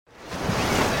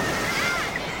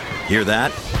Hear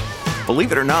that?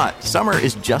 Believe it or not, summer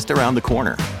is just around the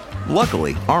corner.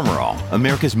 Luckily, Armor All,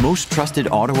 America's most trusted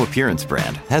auto appearance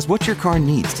brand, has what your car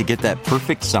needs to get that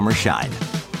perfect summer shine.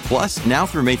 Plus, now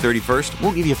through May 31st,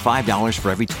 we'll give you $5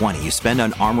 for every $20 you spend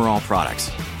on Armor All products.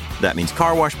 That means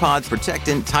car wash pods,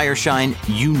 protectant, tire shine,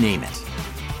 you name it.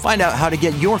 Find out how to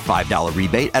get your $5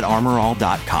 rebate at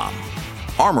armorall.com.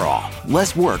 Armor All,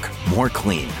 less work, more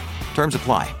clean. Terms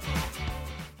apply.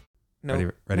 No.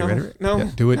 Ready? No. Yeah,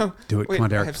 do it. No. Do it. Wait, Come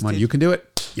on, Derek. Come on. You can do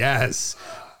it. Yes.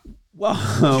 Well.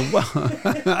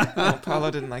 Oh, Paolo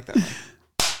didn't like that one.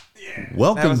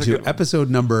 Welcome to one.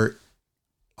 episode number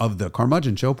of the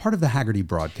Carmudgeon Show, part of the Haggerty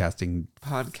Broadcasting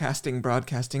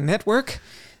Network.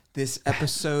 This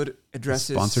episode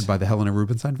addresses... Sponsored by the Helena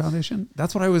Rubinstein Foundation.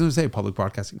 That's what I was going to say, public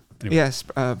broadcasting. Anyway. Yes,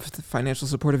 the financial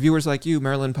support of viewers like you,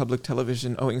 Maryland Public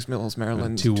Television, Owings Mills,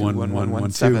 Maryland,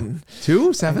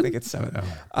 21117. 7? I think it's 7.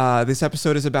 This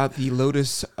episode is about the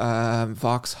Lotus,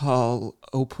 Vauxhall,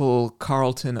 Opel,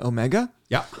 Carlton, Omega.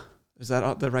 Yeah. Is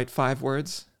that the right 5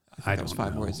 words? I think that was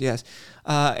 5 words, yes.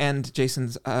 And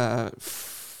Jason's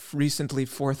recently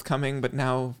forthcoming, but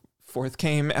now fourth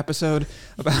came episode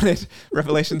about it,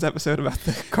 Revelations episode about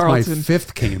the Carlton. My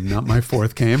 5th came, not my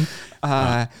 4th came.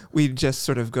 We just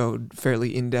sort of go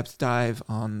fairly in-depth dive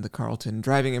on the Carlton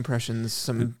driving impressions,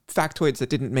 some factoids that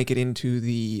didn't make it into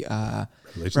the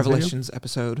Revelations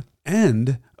episode.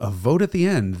 And a vote at the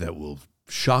end that will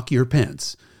shock your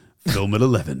pants. Film at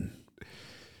 11.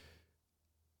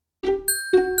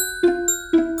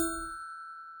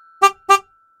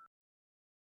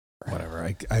 Whatever.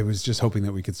 I was just hoping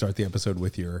that we could start the episode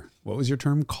with your, what was your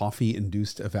term?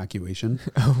 Coffee-induced evacuation?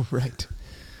 Oh, right.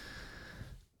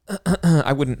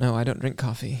 I wouldn't know. I don't drink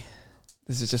coffee.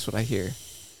 This is just what I hear.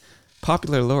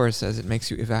 Popular lore says it makes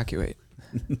you evacuate.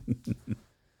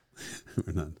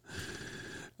 We're not.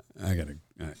 I gotta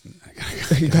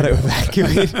You gotta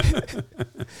evacuate.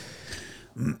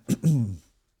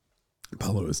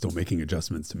 Paulo is still making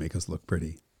adjustments to make us look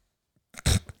pretty.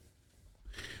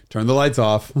 Turn the lights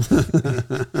off.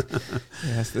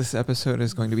 Yes, this episode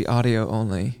is going to be audio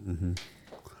only. Mm-hmm.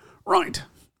 Right.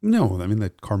 No, I mean the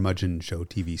Carmudgeon Show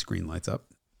TV screen lights up.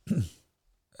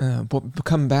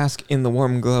 Come bask in the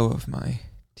warm glow of my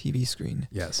TV screen.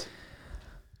 Yes.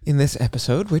 In this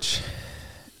episode, which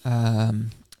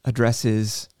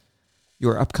addresses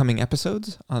your upcoming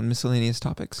episodes on miscellaneous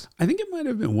topics. I think it might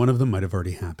have been, one of them might have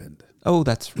already happened. Oh,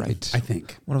 that's right. I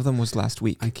think. One of them was last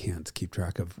week. I can't keep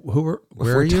track of where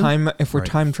are you? If we're Right.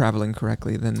 time traveling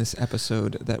correctly, then this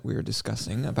episode that we're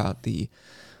discussing about the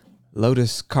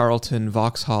Lotus, Carlton,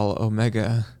 Vauxhall,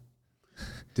 Omega.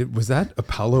 Was that a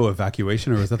Paulo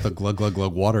evacuation or was that the glug glug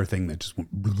glug water thing that just went?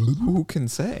 Who can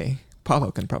say? Paulo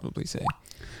can probably say.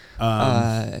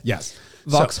 Yes.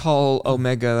 Vauxhall,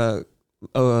 Omega,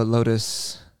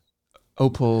 Lotus,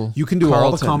 Opel. You can do Carlton.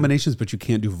 all the combinations, but you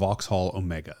can't do Vauxhall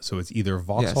Omega. So it's either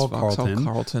Vauxhall,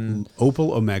 Carlton,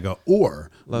 Opel Omega,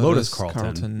 or Lotus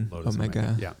Carlton, Lotus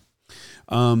Omega. Yeah.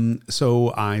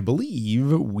 So I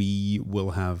believe we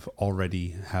will have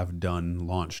already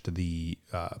launched the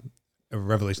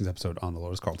Revelations episode on the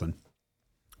Lotus Carlton.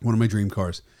 One of my dream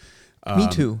cars. Me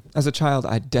too. As a child,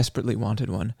 I desperately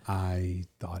wanted one. I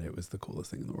thought it was the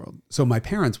coolest thing in the world. So my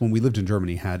parents, when we lived in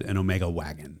Germany, had an Omega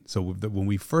wagon. So when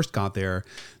we first got there,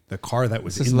 the car that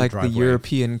was this is like the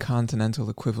European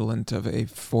continental equivalent of a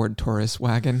Ford Taurus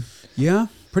wagon. Yeah,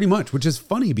 pretty much, which is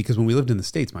funny because when we lived in the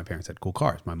States, my parents had cool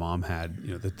cars. My mom had,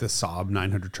 the Saab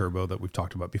 900 Turbo that we've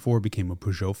talked about before became a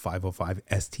Peugeot 505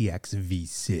 STX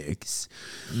V6.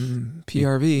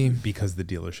 PRV. Because the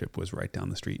dealership was right down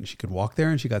the street and she could walk there,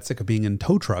 and she got sick of being in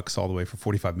tow trucks all the way for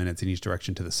 45 minutes in each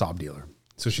direction to the Saab dealer.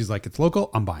 So she's like, it's local,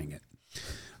 I'm buying it.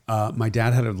 My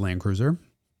dad had a Land Cruiser.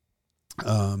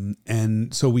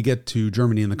 And so we get to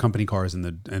Germany, and the company car is in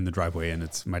the driveway, and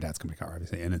it's my dad's company car,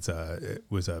 obviously. And it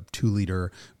was a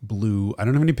 2-liter blue. I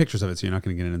don't have any pictures of it, so you're not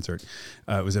going to get an insert.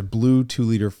 It was a blue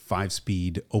 2-liter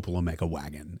 5-speed Opel Omega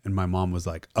wagon. And my mom was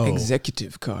like, oh,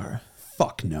 executive car.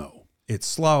 Fuck no. It's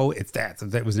slow. It's that. So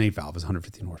that was an 8-valve. It was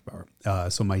 115 horsepower.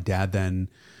 So my dad then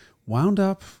wound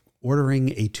up ordering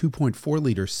a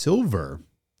 2.4-liter silver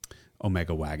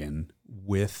Omega wagon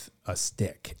with a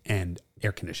stick and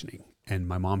air conditioning. And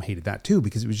my mom hated that too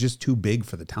because it was just too big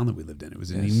for the town that we lived in. It was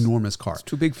an enormous car. It's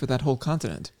too big for that whole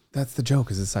continent. That's the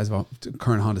joke, is the size of a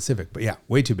current Honda Civic. But yeah,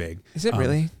 way too big. Is it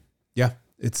really? Yeah.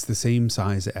 It's the same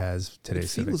size as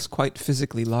today's Civic. It feels quite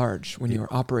physically large when you're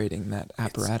operating that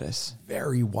apparatus. It's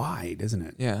very wide, isn't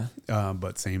it? Yeah.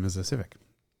 But same as a Civic.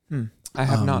 I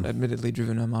have not admittedly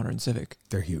driven a modern Civic.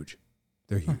 They're huge.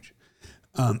 They're huge.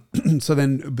 So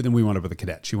but then we wound up with a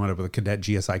Cadet. She wound up with a Cadet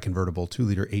GSI convertible,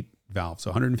 2-liter, 8-valve. So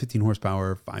 115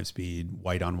 horsepower, 5-speed,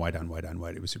 white on white on white on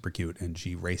white. It was super cute. And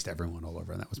she raced everyone all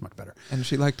over, and that was much better. And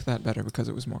she liked that better because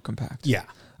it was more compact. Yeah.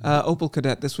 Opel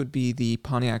Cadet, this would be the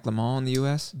Pontiac Le Mans in the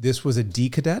U.S.? This was a D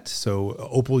Cadet. So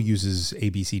Opel uses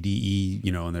A, B, C, D, E,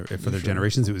 and for their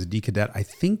generations, it was a D Cadet. I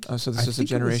think. Oh, so this is a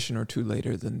generation or two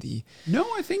later than the. No,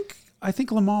 I think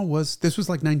Le Mans this was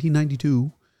like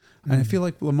 1992. And I feel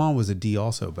like Le Mans was a D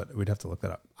also, but we'd have to look that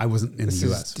up. I wasn't in the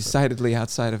U.S. This is decidedly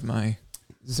outside of my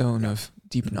zone of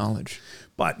deep knowledge.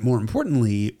 But more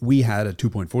importantly, we had a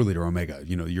 2.4-liter Omega.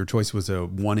 Your choice was a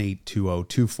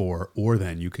 1.82024, or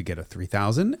then you could get a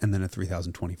 3000 and then a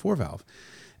 3024 valve.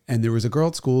 And there was a girl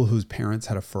at school whose parents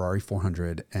had a Ferrari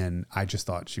 400, and I just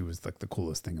thought she was like the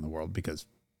coolest thing in the world because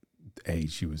A,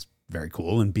 she was very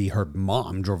cool, and B, her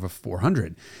mom drove a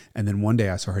 400. And then one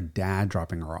day I saw her dad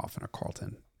dropping her off in a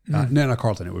Carlton. No, not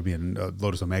Carlton. It would be in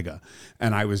Lotus Omega.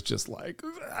 And I was just like,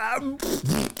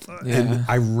 and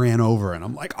I ran over and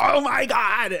I'm like, oh my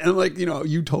God. And I'm like,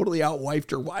 you totally outwifed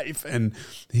your wife. And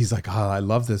he's like, I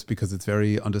love this because it's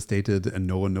very understated and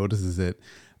no one notices it.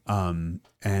 And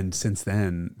since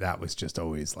then, that was just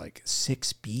always like 6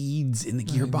 speeds in the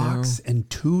gearbox and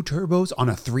 2 turbos on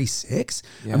a 3.6.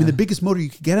 Yeah. I mean, the biggest motor you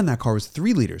could get in that car was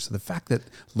 3 liters. So the fact that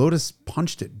Lotus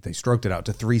punched it, they stroked it out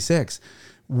to 3.6.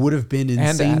 would have been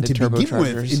insane to begin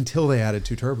with until they added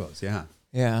 2 turbos. Yeah.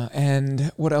 Yeah.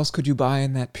 And what else could you buy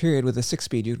in that period with a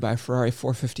 6-speed? You'd buy Ferrari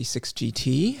 456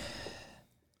 GT.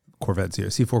 Corvette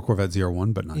C4 Corvette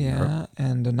 01, but not in Europe.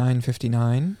 And a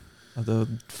 959. Although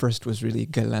first was really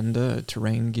Gelände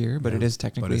terrain gear, but it is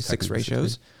technically 6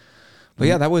 ratios. But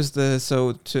yeah, that was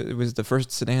it was the first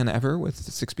sedan ever with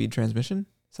the 6-speed transmission.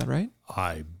 Is that right?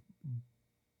 I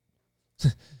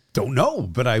don't know,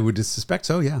 but I would suspect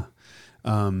so. Yeah.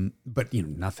 But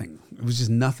nothing. It was just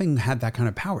nothing had that kind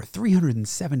of power.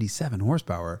 377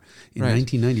 horsepower in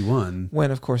 1991.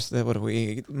 When, of course, what are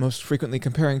we most frequently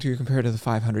compared to the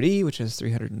 500e, which is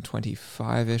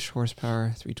 325-ish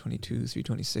horsepower, 322,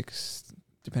 326,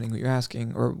 depending what you're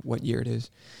asking or what year it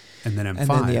is. And then M5. And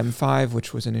then the M5,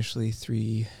 which was initially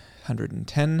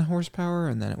 310 horsepower,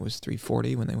 and then it was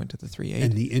 340 when they went to the 3.8.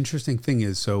 And the interesting thing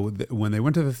is, when they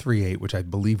went to the 3.8, which I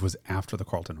believe was after the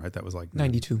Carlton, right? That was like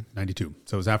 92. 92.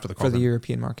 So it was after the Carlton. For the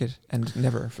European market and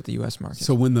never for the US market.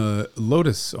 So when the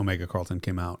Lotus Omega Carlton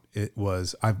came out, it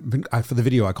was, for the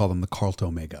video, I call them the Carlton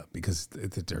Omega because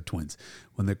they're twins.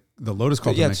 When the Lotus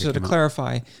Carlton Omega so to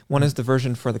clarify, one is the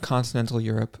version for continental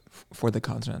Europe,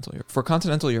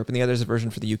 and the other is a version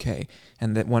for the UK.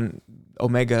 And that one,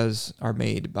 Omegas are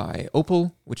made by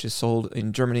Opel, which is sold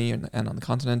in Germany and on the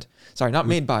continent. Sorry, not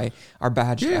made by, are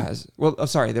badged as. Well,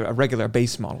 they're a regular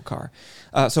base model car.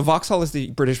 So Vauxhall is the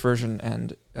British version,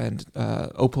 and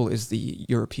Opel is the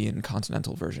European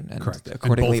continental version. And correct.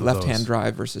 Accordingly, left-hand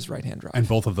drive versus right-hand drive. And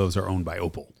both of those are owned by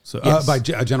Opel. So by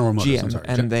General Motors. GM, I'm sorry.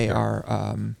 and they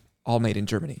are all made in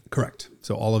Germany. Correct.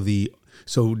 So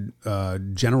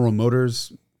General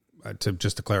Motors. To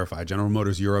clarify, General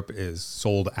Motors Europe is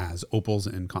sold as Opels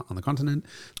on the continent.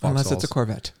 Unless it's a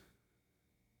Corvette.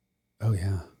 Oh,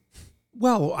 yeah.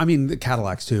 Well, I mean, the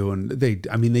Cadillacs too, and they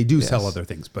do sell other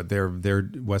things, but they're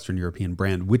Western European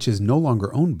brand, which is no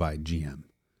longer owned by GM.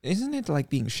 Isn't it like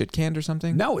being shit canned or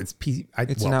something? No, it's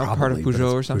now part of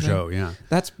Peugeot or something. Peugeot, yeah.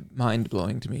 That's mind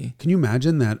blowing to me. Can you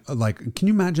imagine that? Can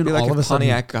you imagine all of a sudden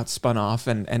Pontiac got spun off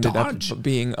and ended up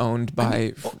being owned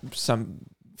by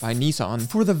by Nissan?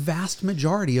 For the vast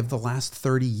majority of the last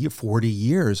 40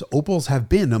 years, Opels have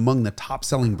been among the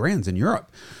top-selling brands in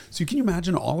Europe. So can you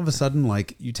imagine all of a sudden,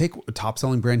 you take a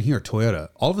top-selling brand here, Toyota,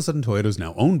 all of a sudden Toyota's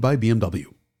now owned by BMW.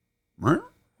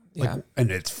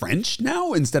 And it's French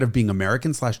now instead of being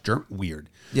American/German. Weird.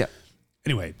 Yeah.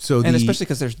 Anyway, especially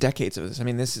because there's decades of this. I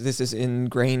mean, this is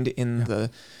ingrained in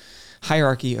the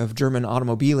hierarchy of German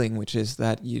automobiling, which is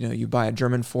that you buy a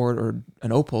German Ford or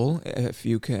an Opel if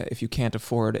you can't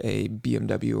afford a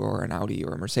BMW or an Audi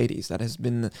or a Mercedes. That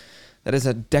is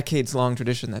a decades long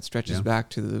tradition that stretches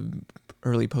back to the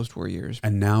early post-war years.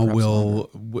 And now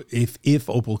if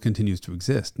Opel continues to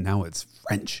exist, now it's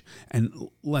French. And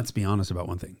let's be honest about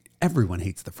one thing. Everyone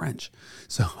hates the French.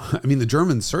 So, I mean, the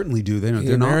Germans certainly do.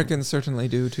 The Americans certainly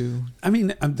do too. I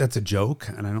mean, that's a joke,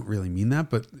 and I don't really mean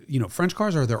that. But, French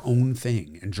cars are their own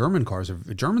thing. And Germans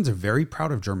are very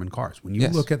proud of German cars. When you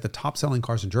look at the top-selling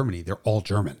cars in Germany, they're all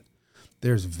German.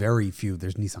 There's very few.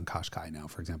 There's Nissan Qashqai now,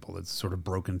 for example, that's sort of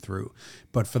broken through.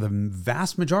 But for the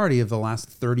vast majority of the last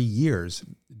 30 years,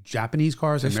 Japanese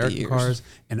cars, American cars,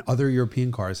 and other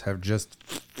European cars have just...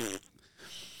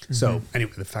 So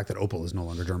anyway, the fact that Opel is no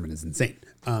longer German is insane.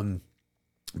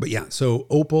 But yeah, so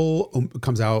Opel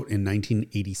comes out in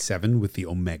 1987 with the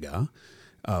Omega,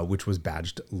 which was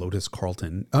badged Lotus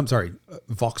Carlton. I'm sorry,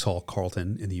 Vauxhall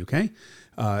Carlton in the UK.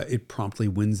 It promptly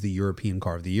wins the European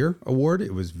Car of the Year award.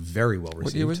 It was very well received.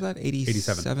 What year was that?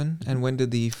 87? And when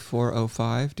did the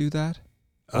 405 do that?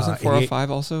 Wasn't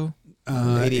 405 also?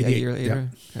 88 a year later?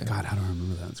 Yeah. Okay. God, how do I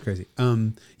remember that? It's crazy.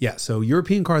 Yeah, so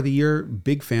European Car of the Year,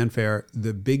 big fanfare.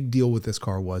 The big deal with this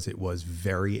car was it was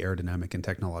very aerodynamic and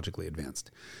technologically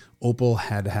advanced. Opel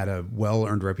had a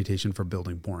well-earned reputation for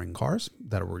building boring cars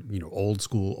that were, old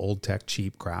school, old tech,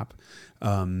 cheap crap.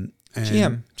 GM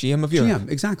of Europe. GM,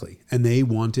 exactly. And they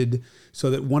wanted, so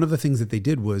that one of the things that they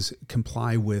did was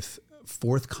comply with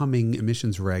forthcoming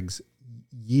emissions regs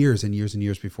years and years and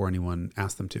years before anyone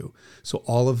asked them to. So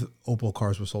all of Opel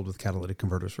cars were sold with catalytic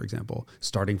converters, for example,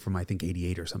 starting from, I think,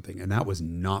 88 or something. And that was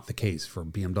not the case for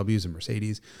BMWs and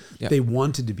Mercedes. Yep. They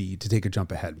wanted to take a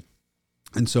jump ahead.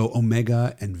 And so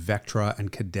Omega and Vectra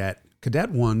and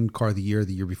Cadet won Car of the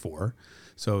Year before.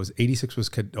 So it was 86 was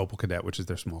Opel Cadet, which is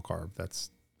their small car. That's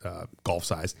Golf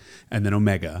size. And then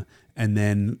Omega. And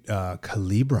then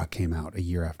Calibra came out a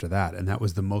year after that. And that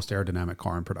was the most aerodynamic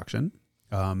car in production.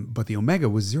 But the Omega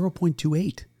was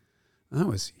 0.28. That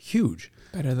was huge.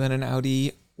 Better than an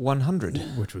Audi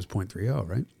 100. Which was 0.30,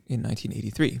 right? In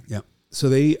 1983. Yeah. So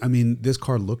this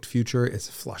car looked future. It's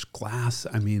flush glass.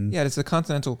 Yeah, it's the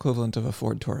continental equivalent of a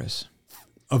Ford Taurus.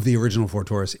 Of the original Ford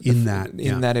Taurus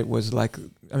that it was like,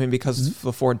 because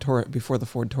the Ford Taurus, before the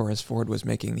Ford Taurus, Ford was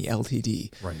making the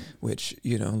LTD, right, which,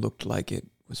 looked like it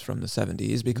was from the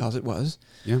 70s because it was.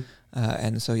 Yeah.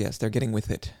 And so, yes, they're getting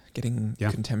with it, getting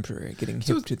contemporary, getting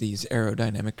hip to these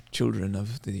aerodynamic children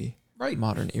of the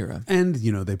modern era. And,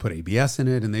 they put ABS in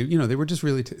it and they were just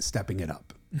really stepping it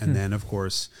up. Mm-hmm. And then, of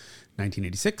course,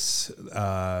 1986,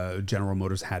 General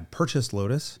Motors had purchased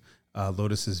Lotus.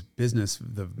 Lotus's business,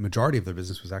 the majority of their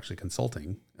business was actually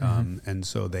consulting. And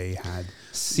so they had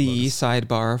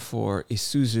sidebar for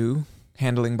Isuzu,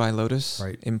 handling by Lotus,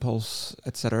 right, Impulse,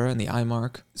 etc., and the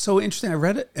iMark. So interesting. I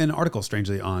read an article,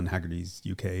 strangely, on Haggerty's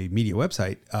UK media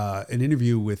website, an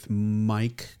interview with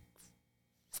Mike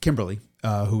Kimberly,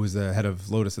 who was the head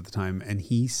of Lotus at the time, and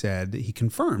he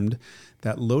confirmed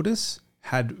that Lotus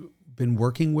had been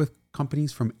working with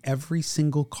companies from every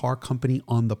single car company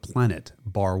on the planet,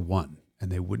 bar one,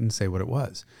 and they wouldn't say what it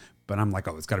was. But I'm like,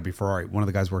 it's got to be Ferrari. One of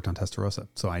the guys worked on Testarossa,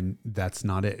 so that's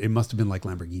not it. It must have been like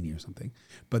Lamborghini or something.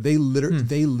 But they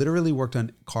literally worked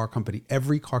on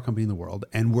every car company in the world,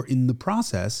 and were in the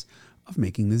process of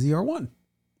making the ZR1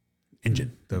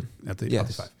 engine at the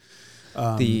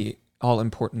RT5. The all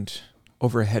important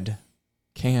overhead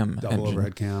cam double engine.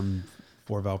 Overhead cam.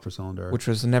 4-valve per cylinder. Which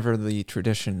was never the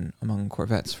tradition among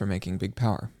Corvettes for making big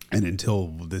power. And until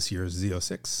this year's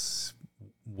Z06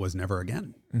 was never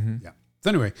again. Mm-hmm. Yeah. So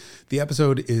anyway, the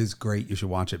episode is great. You should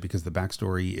watch it because the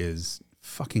backstory is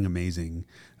fucking amazing.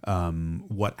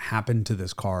 What happened to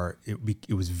this car,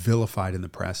 it was vilified in the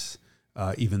press,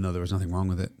 even though there was nothing wrong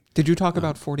with it. Did you talk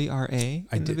about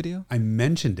 40RA in the video? I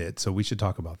mentioned it, so we should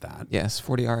talk about that. Yes,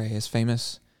 40RA is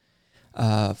famous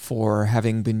for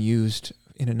having been used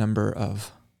in a number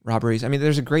of robberies.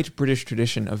 There's a great British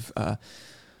tradition of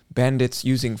bandits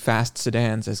using fast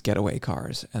sedans as getaway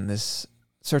cars, and this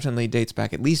certainly dates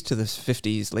back at least to the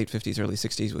 50s, late 50s, early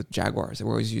 60s with Jaguars. They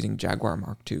were always using Jaguar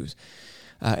Mark IIs.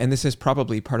 And this is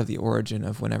probably part of the origin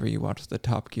of whenever you watch the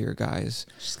Top Gear guys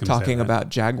talking about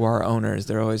Jaguar owners,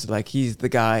 they're always like, he's the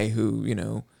guy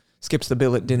who, skips the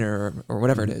bill at dinner or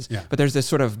whatever it is. Yeah. But there's this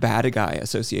sort of bad guy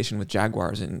association with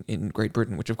Jaguars in Great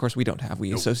Britain, which of course we don't have.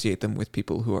 We associate them with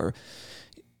people who are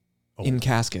in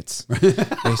caskets,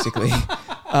 basically.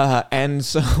 And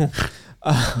so...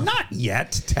 not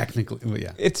yet, technically. Well,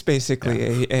 yeah. It's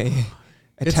basically a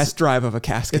test drive of a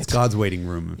casket. It's God's waiting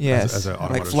room. Yes, as an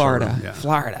like Florida. Yeah.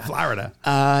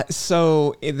 Florida.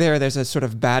 So there's a sort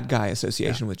of bad guy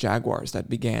association with Jaguars that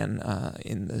began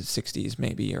in the 60s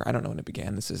maybe, or I don't know when it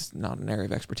began. This is not an area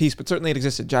of expertise, but certainly it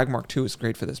existed. Jag Mark II is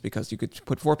great for this because you could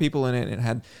put 4 people in it, and it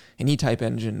had an E-type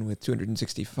engine with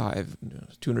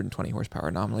 220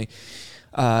 horsepower nominally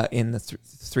in the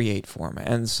 3.8 form.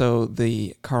 And so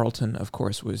the Carlton, of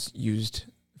course, was used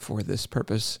for this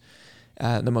purpose.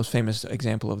 The most famous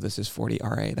example of this is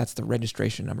 40RA. That's the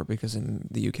registration number, because in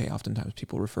the UK, oftentimes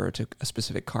people refer to a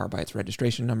specific car by its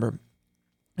registration number.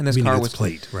 And this car was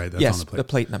plate, right? That's yes, on the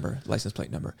plate number, license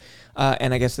plate number.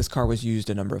 And I guess this car was used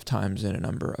a number of times in a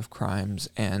number of crimes,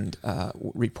 and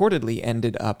reportedly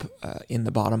ended up in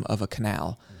the bottom of a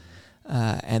canal.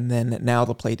 And then now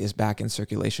the plate is back in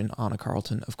circulation on a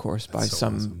Carlton, of course, by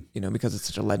some, awesome. Because it's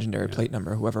such a legendary plate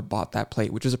number. Whoever bought that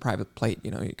plate, which is a private plate,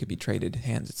 it could be traded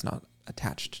hands. It's not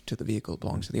attached to the vehicle. It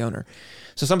belongs to the owner.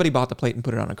 So somebody bought the plate and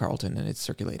put it on a Carlton, and it's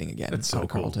circulating again. That's so on a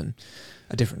Carlton,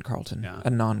 a different Carlton, a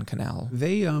non-canal.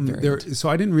 So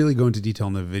I didn't really go into detail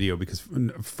in the video because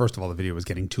first of all, the video was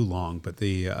getting too long. But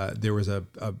there was a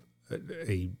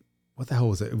what the hell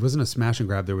was it? It wasn't a smash and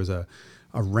grab. There was a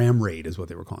ram raid is what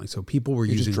they were calling. So people were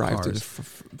using just drive cars.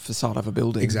 through the facade of a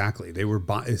building. Exactly. They were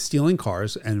stealing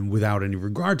cars, and without any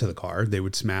regard to the car, they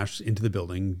would smash into the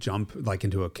building, jump like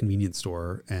into a convenience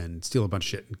store, and steal a bunch of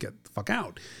shit and get the fuck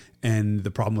out. And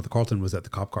the problem with the Carlton was that the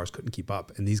cop cars couldn't keep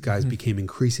up, and these guys became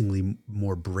increasingly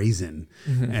more brazen.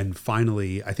 And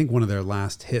finally, I think one of their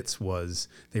last hits was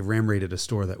they ram raided a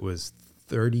store that was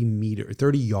 30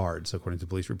 yards, according to the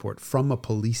police report, from a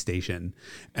police station,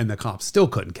 and the cops still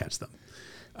couldn't catch them.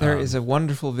 There is a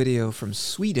wonderful video from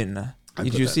Sweden.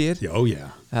 Did you see it? Oh, yeah.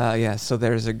 Yeah, so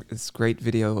there's this great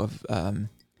video of,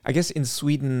 I guess in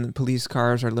Sweden, police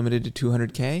cars are limited to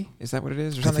 200K. Is that what it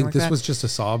is? Or something like that? I think this was just a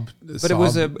Saab. But it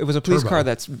was a police car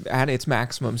that's at its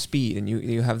maximum speed, and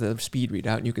you have the speed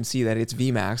readout, and you can see that it's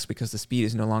VMAX because the speed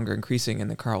is no longer increasing, and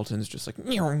the Carlton's just like,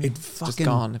 it's just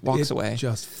gone, it walks away.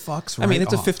 Just fucks right I mean,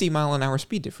 it's off. a 50-mile-an-hour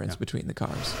speed difference between the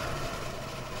cars.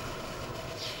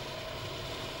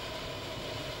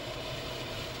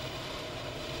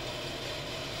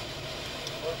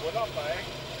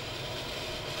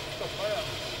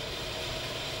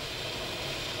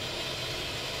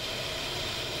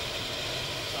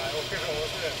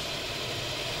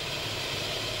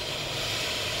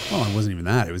 Well, it wasn't even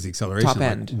that. It was the acceleration. Top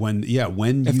end.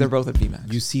 If they're both at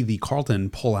VMAX. You see the Carlton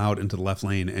pull out into the left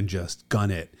lane and just gun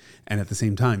it. And at the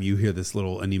same time, you hear this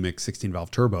little anemic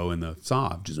 16-valve turbo in the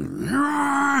Saab. Just,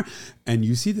 and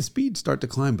you see the speed start to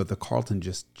climb, but the Carlton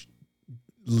just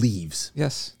leaves.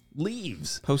 Yes.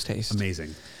 Leaves. Post-haste.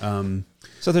 Amazing.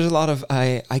 So there's a lot of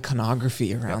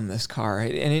iconography around this car.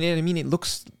 And it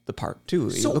looks the part, too.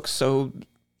 It looks so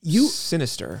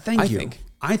sinister, I think.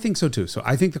 I think so too. So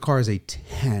I think the car is a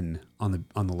 10 on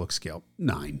the look scale.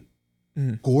 9.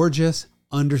 Gorgeous,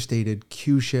 understated,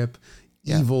 Q-ship,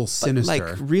 evil, sinister.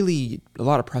 Like really a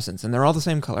lot of presence. And they're all the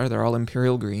same color. They're all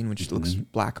imperial green, which looks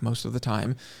black most of the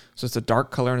time. So it's a dark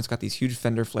color, and it's got these huge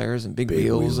fender flares and big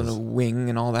wheels and a wing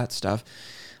and all that stuff.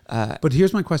 But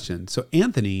here's my question. So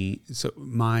Anthony,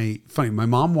 my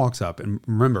mom walks up, and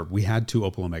remember, we had 2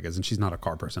 Opel Omegas, and she's not a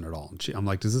car person at all. And I'm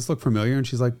like, does this look familiar? And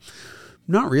she's like,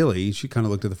 not really. She kind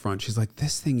of looked at the front. She's like,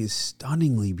 this thing is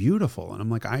stunningly beautiful. And I'm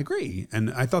like, I agree.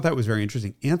 And I thought that was very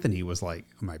interesting. Anthony was like,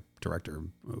 my director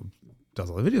who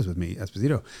does all the videos with me,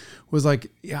 Esposito, was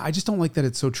like, yeah, I just don't like that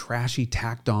it's so trashy,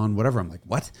 tacked on, whatever. I'm like,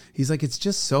 what? He's like, it's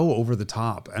just so over the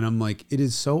top. And I'm like, it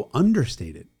is so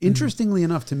understated. Interestingly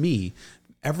enough, to me,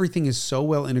 everything is so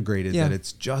well integrated that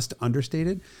it's just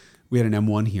understated. We had an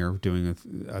M1 here doing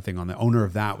a thing on the owner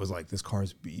of that was like, this car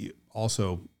is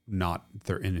also not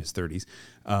in his 30s,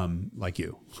 like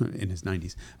you, in his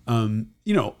 90s.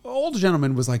 Old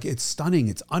gentleman was like, it's stunning,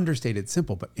 it's understated,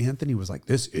 simple. But Anthony was like,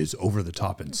 this is over the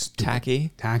top and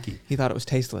stupid. Tacky. He thought it was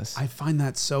tasteless. I find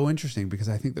that so interesting because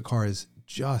I think the car is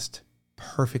just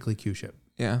perfectly Q-ship.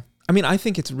 Yeah. I mean, I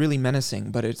think it's really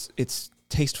menacing, but it's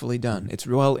tastefully done. It's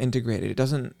well integrated.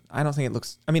 I don't think it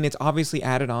looks, I mean, it's obviously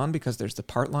added on because there's the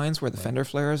part lines where the fender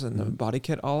flares and the body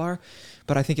kit all are,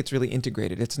 but I think it's really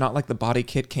integrated. It's not like the body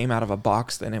kit came out of a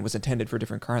box and it was intended for a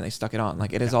different car and they stuck it on.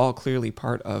 Like it is all clearly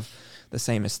part of the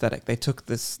same aesthetic. They took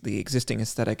the existing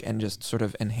aesthetic and just sort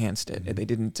of enhanced it. They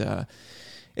didn't,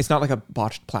 it's not like a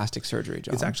botched plastic surgery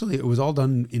job. It was all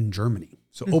done in Germany.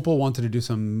 So Opel wanted to do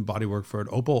some body work for it.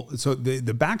 Opel. So the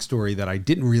backstory that I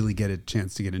didn't really get a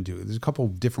chance to get into, there's a couple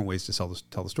different ways to tell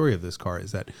the story of this car,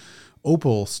 is that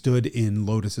Opel stood in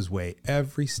Lotus's way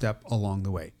every step along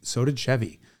the way. So did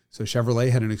Chevy. So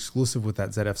Chevrolet had an exclusive with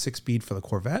that ZF 6-speed for the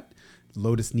Corvette.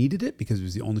 Lotus needed it because it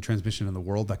was the only transmission in the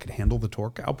world that could handle the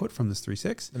torque output from this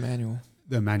 3.6.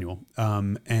 The manual.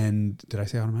 And did I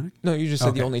say automatic? No, you just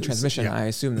said the only transmission. I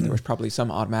assume that there was probably some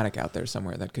automatic out there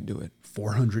somewhere that could do it.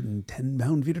 410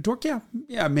 pound-feet of torque?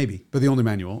 Yeah, maybe. But the only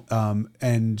manual.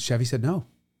 And Chevy said no.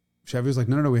 Chevy was like,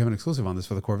 no, we have an exclusive on this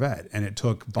for the Corvette. And it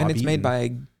took Bob And it's made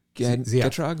by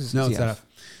Getrogs? No, it's ZF.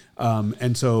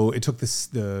 And so it took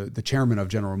the chairman of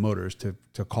General Motors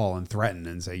to call and threaten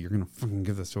and say, you're going to fucking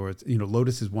give this to us.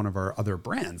 Lotus is one of our other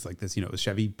brands like this,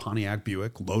 Chevy, Pontiac,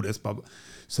 Buick, Lotus, blah, blah.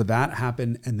 So that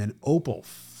happened. And then Opel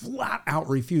flat out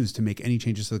refused to make any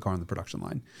changes to the car on the production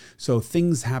line. So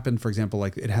things happened, for example,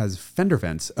 like it has fender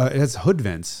vents, it has hood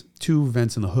vents, 2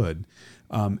 vents in the hood.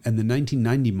 And the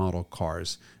 1990 model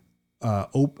cars,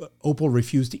 Opel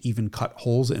refused to even cut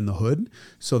holes in the hood.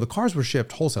 So the cars were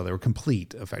shipped wholesale. They were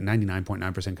complete, in fact,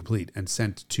 99.9% complete, and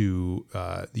sent to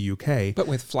the UK. But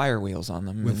with flyer wheels on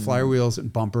them. With flyer wheels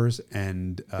and bumpers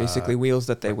and... basically wheels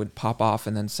that they would pop off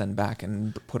and then send back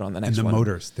and put on the next one. And the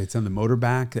motors. They'd send the motor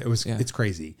back. It's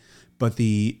crazy. But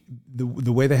the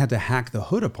way they had to hack the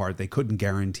hood apart, they couldn't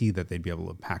guarantee that they'd be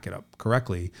able to hack it up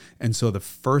correctly. And so the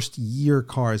first year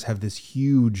cars have this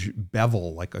huge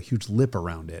bevel, like a huge lip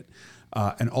around it.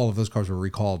 And all of those cars were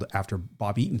recalled after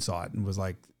Bob Eaton saw it and was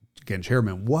like, again,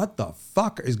 chairman, what the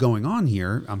fuck is going on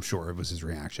here? I'm sure it was his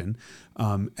reaction.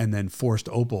 And then forced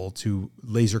Opel to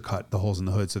laser cut the holes in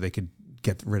the hood so they could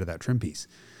get rid of that trim piece.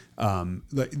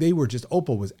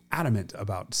 Opel was adamant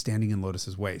about standing in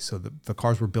Lotus's way. So the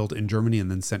cars were built in Germany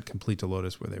and then sent complete to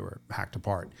Lotus where they were hacked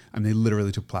apart. I mean, they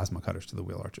literally took plasma cutters to the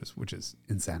wheel arches, which is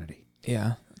insanity.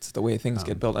 Yeah, it's the way things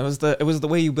get built. It was the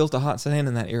way you built a hot sedan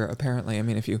in that era, apparently. I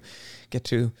mean, if you get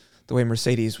to the way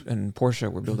Mercedes and Porsche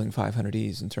were building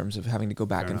 500Es in terms of having to go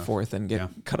back and forth and get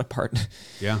cut apart.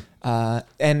 Yeah.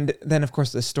 And then, of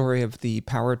course, the story of the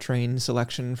powertrain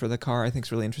selection for the car I think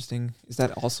is really interesting. Is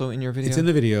that also in your video? It's in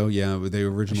the video, yeah. They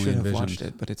originally I should have envisioned. watched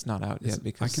it, but it's not out yet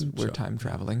because we're time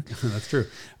traveling. That's true.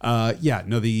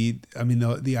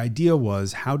 The idea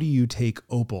was, how do you take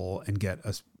Opel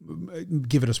and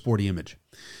give it a sporty image?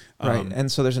 Right. And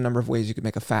so there's a number of ways you could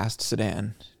make a fast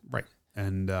sedan. Right.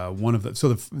 And one of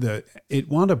it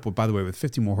wound up, by the way, with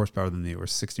 50 more horsepower or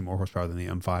 60 more horsepower than the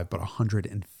M5, but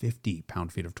 150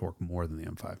 pound-feet of torque more than the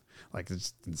M5. Like,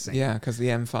 it's insane. Yeah, because the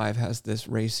M5 has this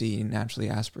racy, naturally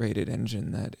aspirated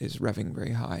engine that is revving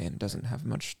very high and doesn't have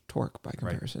much torque by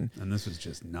comparison. Right. And this was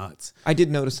just nuts. I did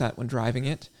notice that when driving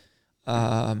it.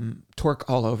 Torque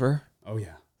all over. Oh,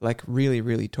 yeah. Like, really,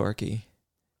 really torquey.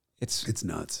 It's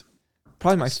nuts.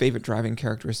 Probably my favorite driving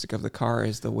characteristic of the car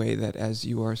is the way that as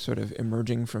you are sort of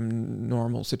emerging from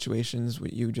normal situations,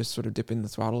 you just sort of dip in the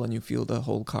throttle and you feel the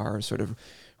whole car sort of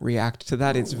react to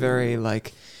that. It's very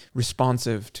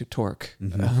responsive to torque,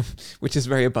 which is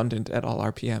very abundant at all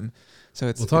RPM. So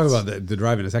we'll talk about the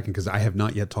drive in a second because I have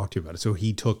not yet talked to you about it. So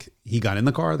he got in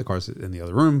the car's in the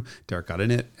other room, Derek got in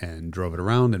it and drove it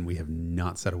around, and we have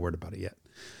not said a word about it yet.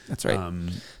 That's right.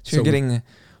 So you're getting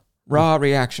raw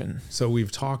reaction. So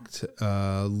we've talked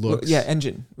looks.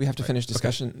 Engine. We have to finish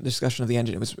discussion of the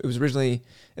engine. It was originally,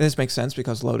 and this makes sense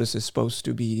because Lotus is supposed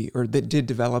to be, or they did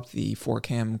develop the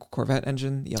 4-cam Corvette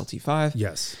engine, the LT5.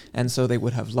 Yes. And so they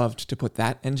would have loved to put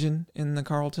that engine in the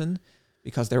Carlton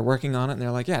because they're working on it and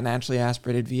they're like, naturally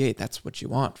aspirated V8, that's what you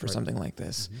want for something like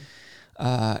this.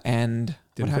 And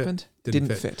what happened?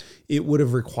 Didn't fit. It would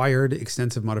have required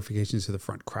extensive modifications to the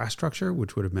front crash structure,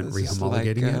 which would have meant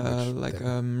rehomologating it. Like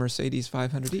a Mercedes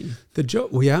 500E. The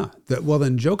joke,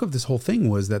 the joke of this whole thing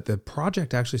was that the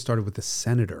project actually started with the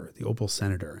Senator, the Opel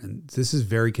Senator. And this is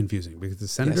very confusing because the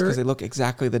Senator... Yes, because they look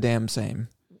exactly the damn same.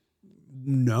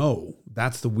 No,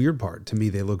 that's the weird part. To me,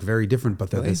 they look very different, but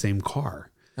they're the same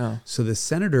car. Oh. So the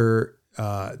Senator...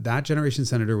 that generation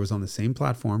Senator was on the same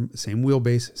platform, same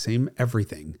wheelbase, same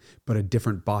everything, but a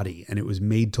different body. And it was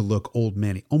made to look old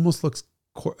manny. Almost looks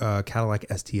Cadillac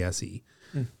STSE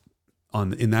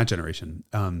in that generation.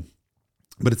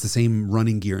 But it's the same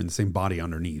running gear and the same body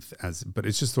underneath but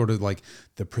it's just sort of like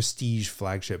the prestige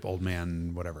flagship old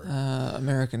man, whatever.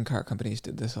 American car companies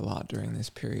did this a lot during this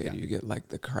period. Yeah. You get like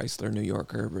the Chrysler New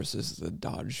Yorker versus the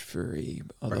Dodge Fury,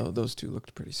 although those two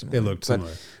looked pretty similar. They looked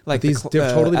similar. Like they're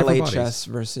totally different LHS bodies.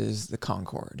 Versus the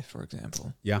Concorde, for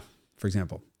example. Yeah, for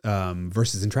example.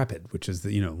 Versus Intrepid, which is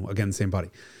again, same body.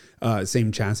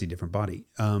 Same chassis, different body.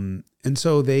 And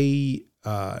so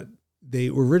they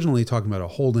were originally talking about a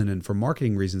Holden, and for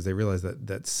marketing reasons, they realized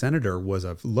that Senator was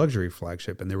a luxury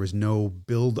flagship and there was no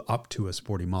build up to a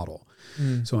sporty model.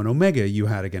 So in Omega, you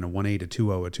had, again, a 1.8, a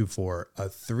 2.0, a 2.4, a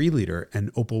 3-liter,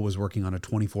 and Opel was working on a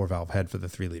 24-valve head for the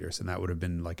 3 liters. And that would have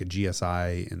been like a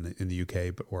GSI in the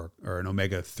UK or an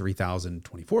Omega 3000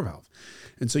 24-valve.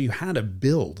 And so you had a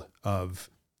build of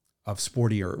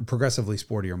sportier, progressively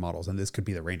sportier models, and this could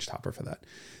be the range topper for that.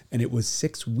 And it was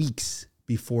 6 weeks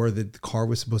before the car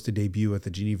was supposed to debut at the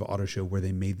Geneva Auto Show where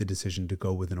they made the decision to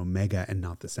go with an Omega and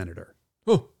not the Senator.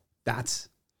 Oh, that's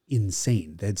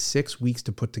insane. They had 6 weeks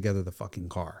to put together the fucking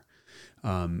car.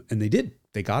 And they did.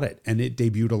 They got it. And it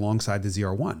debuted alongside the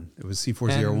ZR1. It was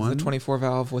C4 ZR1. And the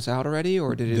 24-valve was out already,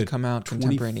 or did it come out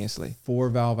contemporaneously?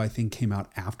 4-valve, I think, came out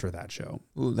after that show.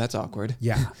 Ooh, that's awkward.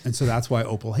 Yeah. And so that's why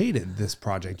Opel hated this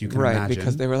project. You can imagine. Right,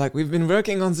 because they were like, we've been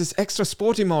working on this extra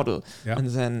sporty model. Yeah. And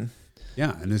then...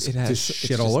 Yeah, and it's just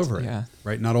shit all over it. Yeah.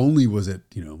 Right? Not only was it,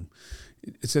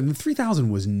 So the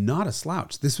 3000 was not a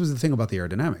slouch. This was the thing about the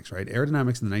aerodynamics, right?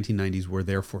 Aerodynamics in the 1990s were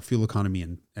there for fuel economy,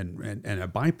 and a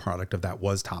byproduct of that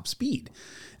was top speed.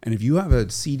 And if you have a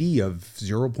CD of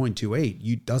 0.28,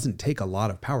 it doesn't take a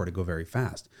lot of power to go very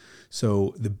fast.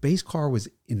 So the base car was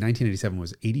in 1987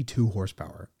 was 82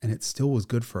 horsepower, and it still was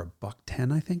good for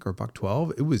 $110, I think, or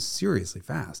 $112. It was seriously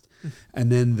fast.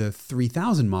 And then the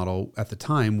 3000 model at the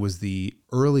time was the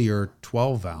earlier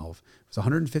 12 valve. It was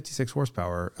 156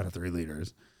 horsepower out of 3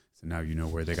 liters. So now you know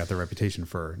where they got their reputation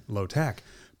for low tech.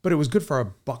 But it was good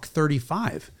for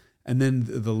 $135. And then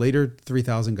the later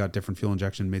 3000 got different fuel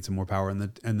injection, made some more power, and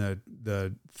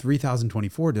the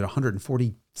 3024 did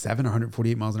 147 or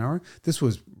 148 miles an hour. This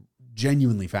was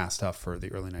genuinely fast stuff for the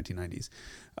early 1990s.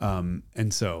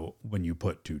 And so when you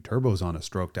put 2 turbos on a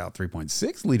stroked out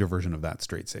 3.6 liter version of that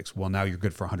straight six, well, now you're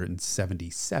good for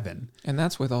 177. And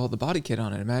that's with all the body kit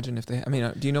on it. Imagine if they,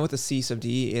 do you know what the C sub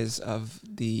D is of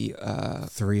the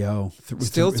 3.0?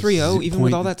 Still 3.0, even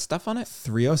with all that stuff on it?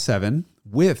 307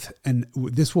 with, and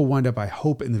this will wind up, I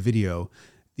hope, in the video.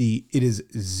 It is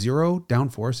 0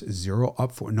 downforce, 0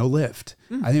 upforce, no lift.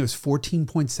 I think it was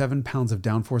 14.7 pounds of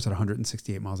downforce at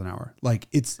 168 miles an hour. Like,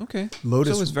 it's okay.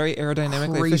 Lotus. So it was very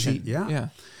aerodynamically efficient. Yeah.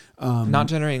 Not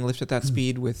generating lift at that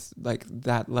speed with like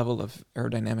that level of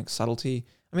aerodynamic subtlety.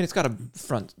 I mean, it's got a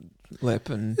front lip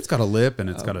and it's got a lip and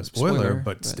it's got a spoiler,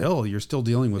 but still, you're still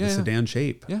dealing with a sedan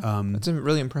shape. Yeah, that's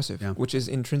really impressive. Yeah. Which is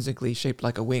intrinsically shaped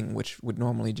like a wing, which would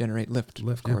normally generate lift.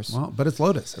 Of course. Yeah. Well, but it's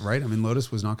Lotus, right? I mean, Lotus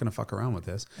was not going to fuck around with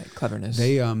this. Cleverness.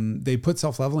 They put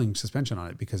self-leveling suspension on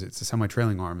it because it's a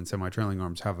semi-trailing arm, and semi-trailing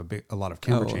arms have a lot of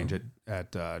camber change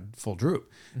at full droop.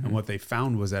 Mm-hmm. And what they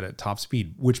found was that at top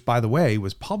speed, which by the way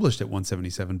was published at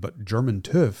 177, but German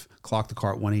TÜV clocked the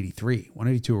car at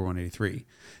 182 or 183.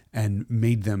 And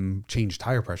made them change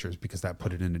tire pressures because that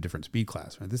put it in a different speed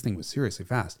class. Right? This thing was seriously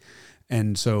fast.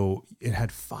 And so it had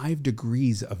 5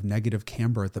 degrees of negative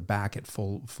camber at the back at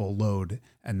full load,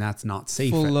 and that's not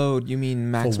safe. Full load, you mean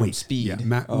maximum speed?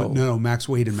 Yeah, no, max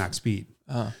weight and max speed.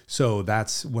 So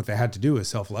that's what they had to do is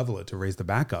self-level it to raise the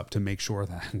back up to make sure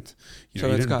that you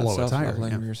didn't blow a tire.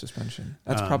 Self-leveling rear suspension.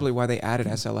 That's probably why they added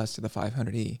SLS to the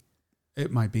 500e.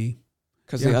 It might be.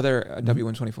 Because the other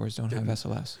W124s don't have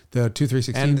SLS. The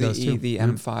 2316 and does too. The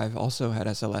M5 also had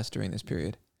SLS during this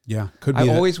period. Yeah, could be.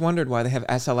 I always wondered why they have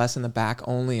SLS in the back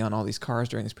only on all these cars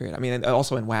during this period. I mean,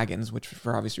 also in wagons, which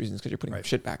for obvious reasons because you're putting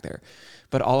shit back there.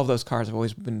 But all of those cars have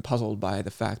always been puzzled by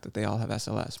the fact that they all have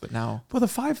SLS. But now, well, the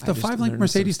 5-link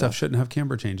Mercedes stuff shouldn't have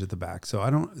camber change at the back.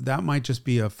 So that might just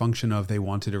be a function of they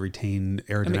wanted to retain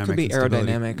aerodynamic. And it could be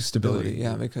aerodynamic stability.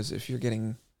 Yeah, because if you're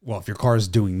getting. Well, if your car is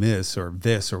doing this or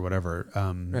whatever.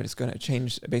 Right, it's going to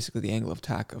change basically the angle of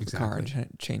attack of the car and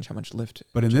change how much lift.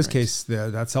 But in this case,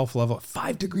 that self-level,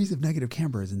 5 degrees of negative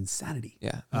camber is insanity.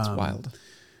 Yeah, that's wild.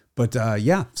 But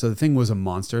so the thing was a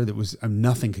monster. That was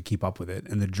nothing could keep up with it.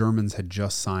 And the Germans had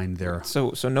just signed their...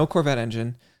 So no Corvette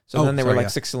engine. So then they were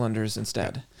 6 cylinders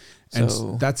instead. Yeah.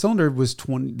 And that cylinder was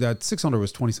 6-cylinder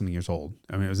was 20-something years old.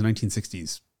 I mean, it was a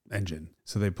 1960s engine.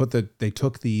 So they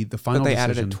took the final. But they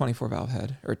decision, added a 24 valve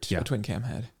head or a twin cam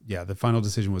head. Yeah, the final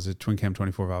decision was a twin cam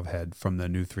 24 valve head from the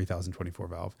new 3024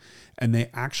 valve, and they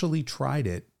actually tried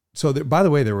it. So by the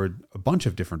way, there were a bunch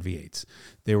of different V8s.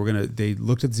 They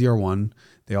looked at ZR1.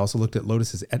 They also looked at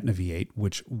Lotus's Etna V8,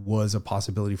 which was a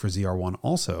possibility for ZR1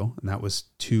 also, and that was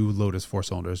 2 Lotus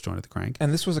 4-cylinders joined at the crank.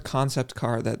 And this was a concept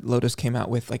car that Lotus came out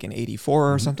with like in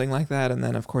 '84 or something like that, and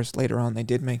then of course later on they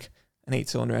did make an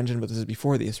 8-cylinder engine, but this is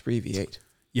before the Esprit V8.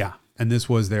 Yeah, and this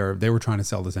was they were trying to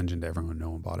sell this engine to everyone. No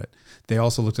one bought it. They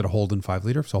also looked at a Holden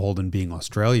 5-liter, so Holden being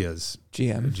Australia's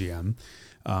GM,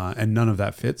 and none of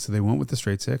that fit. So they went with the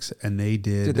straight six, and they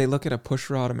did. Did they look at a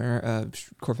pushrod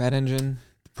Corvette engine?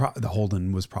 The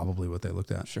Holden was probably what they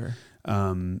looked at. Sure.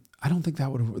 I don't think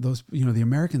that would have those. The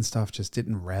American stuff just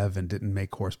didn't rev and didn't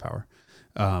make horsepower.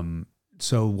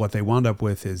 So what they wound up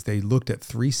with is they looked at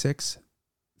 3.6,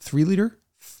 3-liter,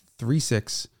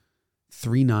 3.6,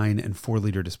 3.9, and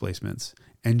 4-liter displacements,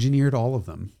 engineered all of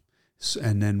them,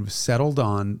 and then settled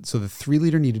on. So the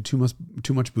 3-liter needed too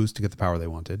much boost to get the power they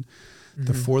wanted. Mm-hmm.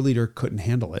 The 4-liter couldn't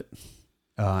handle it,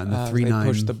 and the 3.9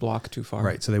 pushed the block too far.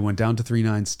 Right, so they went down to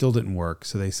 3.9, still didn't work.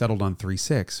 So they settled on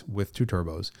 3.6 with 2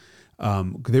 turbos.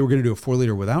 They were going to do a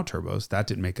 4-liter without turbos. That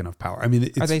didn't make enough power. I mean,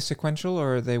 are they sequential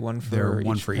or are they one for? They're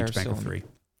one for each bank of 3.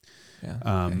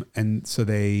 Yeah. Okay. And so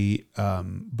they,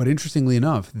 but interestingly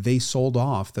enough, they sold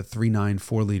off the 3.9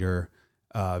 4-liter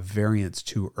variants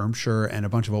to Irmscher and a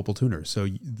bunch of Opel tuners. So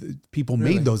people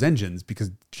made those engines because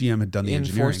GM had done the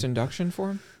engineering. Enforced induction for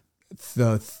them?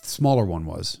 The smaller one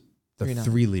was the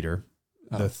 3-liter.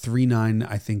 The 3.9,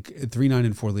 I think 3.9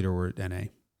 and 4-liter were NA.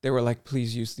 They were like,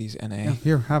 please use these NA. Yeah,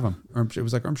 here, have them. It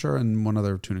was like Armsure and one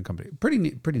other tuning company. Pretty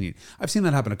neat. I've seen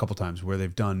that happen a couple times where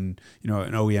they've done, an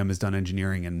OEM has done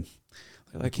engineering and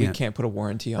like, we can't put a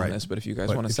warranty on this, but if you guys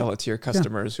want to sell it to your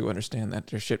customers who understand that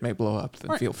their shit may blow up,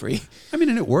 then feel free. I mean,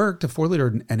 and it worked. A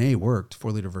 4-liter NA worked,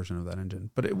 4-liter version of that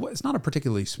engine. But it's not a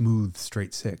particularly smooth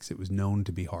straight 6. It was known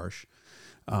to be harsh.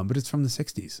 But it's from the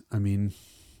 60s. I mean,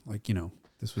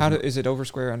 this was... Is it over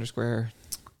square, under square?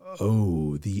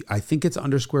 Oh, I think it's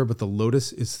under square, but the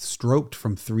Lotus is stroked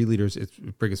from 3 liters, its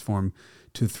biggest form,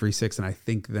 to 3.6, and I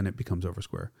think then it becomes over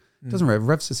square. It doesn't rev. It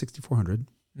revs to 6,400.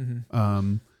 Mm-hmm.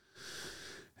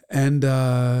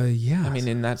 I mean,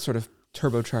 in that sort of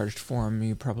turbocharged form,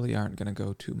 you probably aren't going to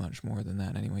go too much more than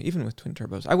that anyway, even with twin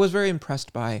turbos. I was very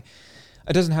impressed by...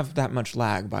 It doesn't have that much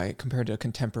lag compared to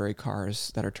contemporary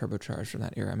cars that are turbocharged from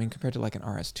that era. I mean, compared to like an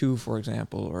RS2, for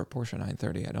example, or a Porsche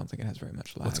 930, I don't think it has very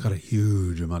much lag. Well, it's got a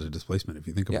huge amount of displacement if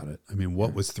you think about it. I mean,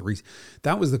 what was 3?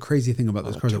 That was the crazy thing about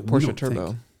those cars. Porsche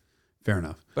turbo. Fair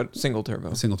enough. But single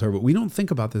turbo. Single turbo. We don't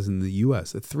think about this in the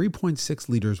US. The 3.6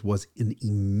 liters was an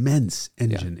immense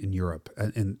engine in Europe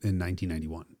in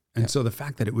 1991. And so the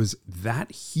fact that it was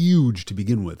that huge to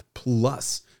begin with,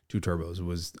 plus 2 turbos,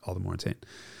 was all the more insane.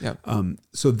 Yeah.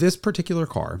 So this particular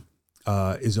car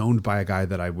is owned by a guy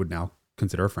that I would now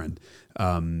consider a friend.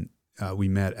 We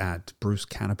met at Bruce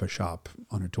Canepa shop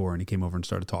on a tour, and he came over and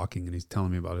started talking, and he's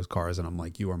telling me about his cars, and I'm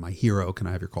like, you are my hero. Can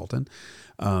I have your Carlton?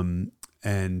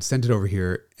 And sent it over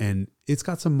here, and it's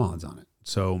got some mods on it.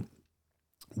 So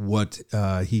what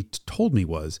he told me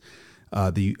was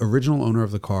the original owner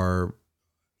of the car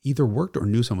either worked or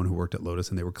knew someone who worked at Lotus,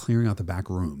 and they were clearing out the back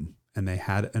room, and they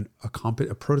had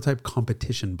a prototype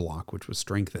competition block, which was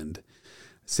strengthened,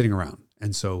 sitting around.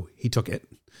 And so he took it,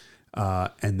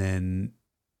 and then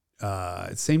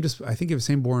I think it was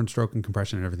same bore and stroke and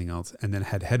compression and everything else, and then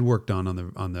had head work done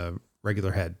on the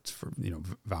regular heads for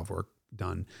valve work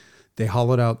done. They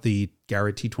hollowed out the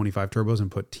Garrett T25 turbos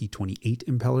and put T28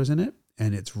 impellers in it,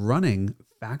 and it's running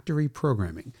factory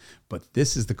programming. But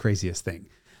this is the craziest thing.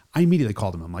 I immediately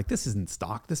called him. I'm like, this isn't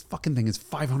stock. This fucking thing is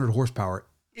 500 horsepower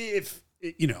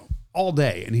all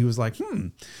day. And he was like,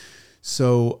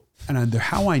 So, and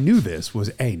how I knew this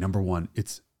was number one,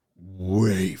 it's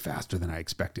way faster than I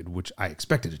expected, which I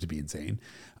expected it to be insane.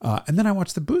 And then I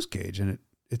watched the boost gauge, and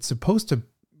it's supposed to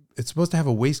have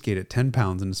a waste gate at 10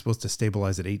 pounds, and it's supposed to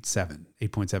stabilize at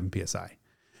 8.7 PSI.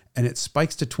 And it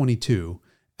spikes to 22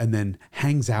 and then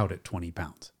hangs out at 20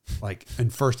 pounds, like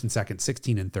in first and second,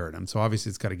 16 and third. And so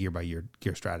obviously it's got a gear by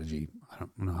gear strategy. I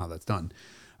don't know how that's done.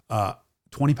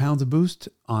 20 pounds of boost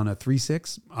on a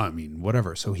 3.6. I mean,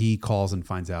 whatever. So he calls and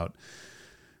finds out.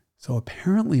 So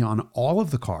apparently on all of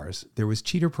the cars, there was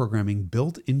cheater programming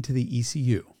built into the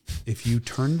ECU. If you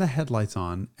turned the headlights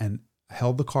on and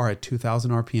held the car at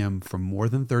 2,000 RPM for more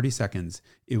than 30 seconds,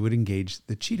 it would engage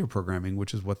the cheater programming,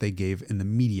 which is what they gave in the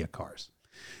media cars.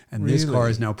 And this car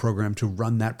is now programmed to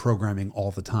run that programming all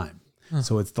the time.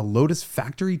 So it's the Lotus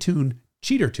factory tune,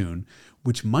 cheater tune,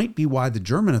 which might be why the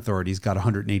German authorities got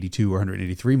 182 or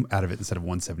 183 out of it instead of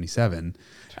 177.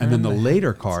 And then the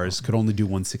later cars could only do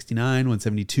 169,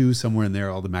 172, somewhere in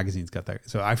there. All the magazines got that.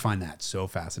 So I find that so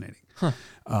fascinating.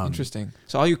 Interesting.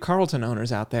 So all you Carlton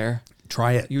owners out there,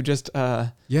 try it. You just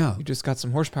you just got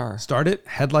some horsepower. Start it,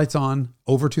 headlights on,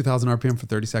 over 2,000 RPM for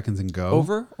 30 seconds and go.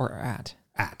 Over or at?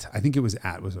 I think it was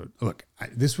look,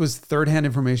 this was third-hand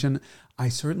information. I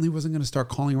certainly wasn't going to start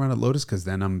calling around at Lotus because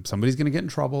then somebody's going to get in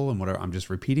trouble and whatever. I'm just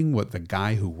repeating what the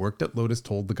guy who worked at Lotus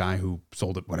told the guy who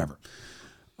sold it, whatever.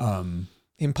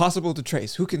 Impossible to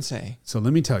trace. Who can say? So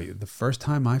let me tell you, the first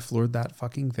time I floored that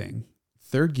fucking thing,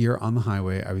 third gear on the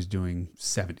highway, I was doing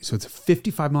 70. So it's a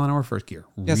 55 mile an hour first gear.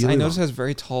 Yes, really I noticed it has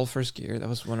very tall first gear. That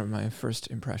was one of my first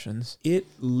impressions. It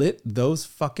lit those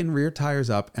fucking rear tires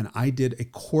up, and I did a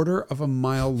 1/4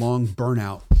 mile long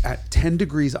burnout at 10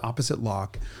 degrees opposite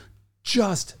lock.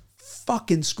 Just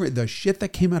fucking scream. The shit that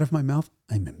came out of my mouth,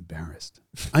 I'm embarrassed.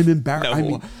 I'm embarrassed. No, I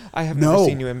mean, I have never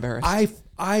seen you embarrassed.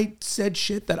 I said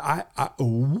shit that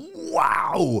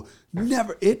wow,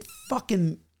 never.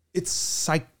 It's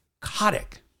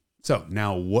psychotic. So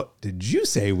now what did you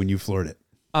say when you floored it?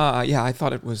 Yeah, I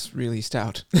thought it was really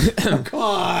stout. Come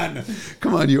on,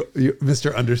 you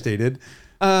Mr. Understated.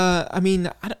 I mean,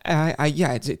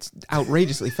 it's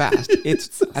outrageously fast.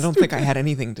 I don't think I had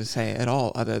anything to say at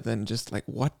all other than just like,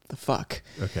 what the fuck?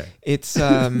 Okay. It's,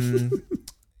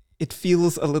 it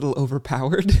feels a little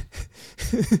overpowered.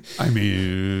 I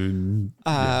mean,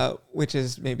 which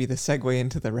is maybe the segue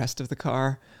into the rest of the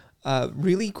car.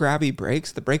 Really grabby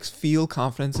brakes. The brakes feel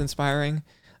confidence inspiring.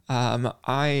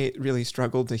 I really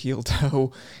struggled to heel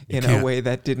toe in a way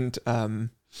that didn't,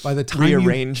 by the time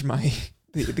rearrange my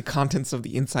the contents of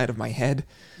the inside of my head.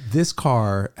 This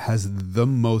car has the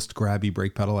most grabby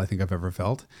brake pedal I think I've ever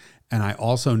felt. And I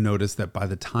also noticed that by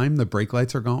the time the brake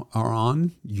lights are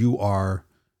on,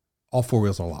 all four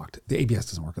wheels are locked. The ABS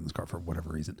doesn't work in this car for whatever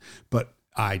reason, but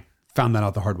I found that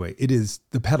out the hard way.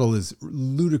 The pedal is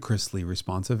ludicrously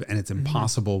responsive, and it's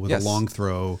impossible with a long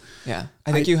throw. Yeah.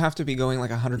 I think you have to be going like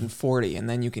 140 and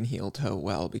then you can heel toe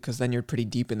well, because then you're pretty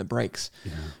deep in the brakes.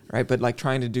 Yeah. Right. But like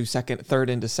trying to do third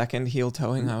into second heel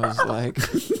towing, I was like,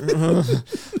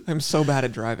 I'm so bad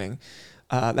at driving.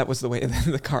 That was the way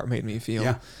the car made me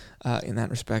feel in that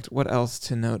respect. What else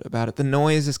to note about it? The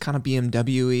noise is kind of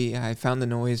BMW-y. I found the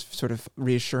noise sort of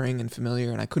reassuring and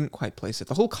familiar, and I couldn't quite place it.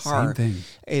 The whole car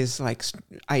is like,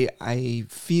 I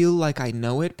feel like I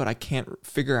know it, but I can't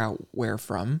figure out where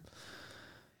from.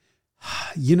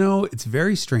 It's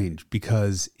very strange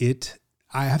because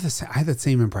I have that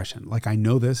same impression. Like, I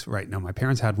know this right now. My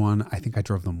parents had one. I think I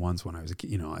drove them once when I was a kid.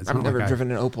 I've never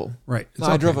driven an Opel. Right.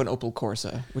 I drove an Opel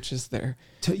Corsa, which is their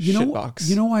shitbox.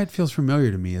 You know why it feels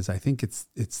familiar to me is I think it's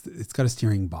got a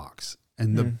steering box,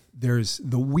 and there's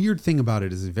the weird thing about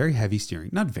it is a very heavy steering.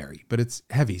 Not very, but it's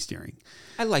heavy steering.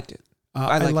 I liked it.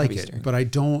 I like it, steering. But I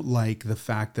don't like the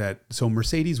fact that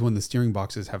Mercedes, when the steering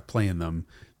boxes have play in them,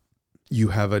 you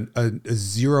have a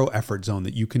zero effort zone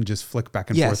that you can just flick back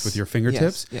and forth with your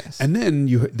fingertips. Yes. And then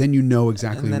you know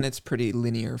exactly. And then it's pretty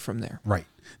linear from there. Right.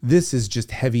 This is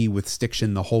just heavy with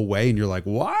stiction the whole way. And you're like,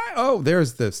 why? Oh,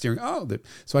 there's the steering.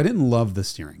 So I didn't love the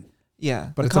steering. Yeah.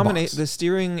 But the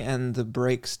steering and the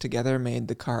brakes together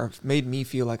made me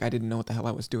feel like I didn't know what the hell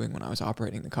I was doing when I was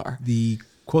operating the car. The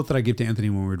quote that I give to Anthony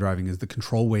when we were driving is the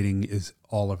control weighting is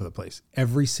all over the place.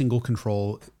 Every single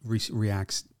control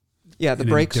reacts. Yeah, the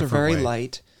brakes are very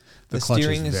light. The clutch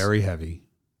is very heavy.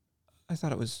 I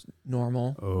thought it was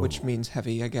normal, which means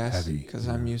heavy, I guess. Heavy. Because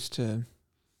I'm used to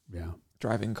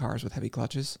driving cars with heavy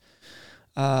clutches.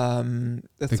 The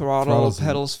throttle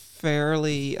pedal's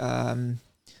fairly...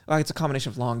 it's a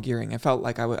combination of long gearing. I felt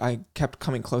like I kept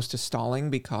coming close to stalling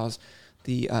because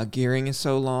the gearing is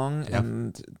so long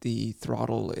and the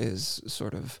throttle is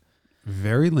sort of...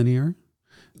 very linear.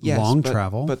 Yes, long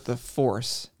travel. But the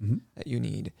force that you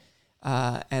need...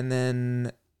 and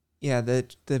then,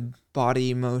 the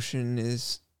body motion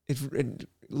is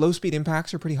low speed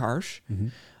impacts are pretty harsh.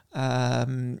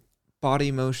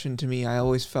 Body motion to me, I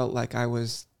always felt like I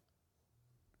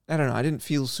didn't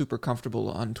feel super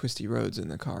comfortable on twisty roads in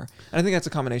the car. And I think that's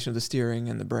a combination of the steering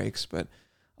and the brakes, but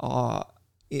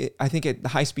I think the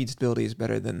high speed stability is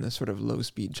better than the sort of low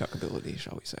speed chuckability,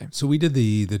 shall we say. So we did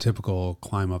the typical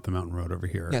climb up the mountain road over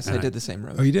here. Yes, I did the same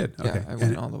road. Oh, you did? Okay. Yeah, I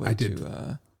went all the way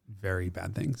to... very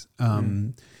bad things.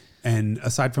 And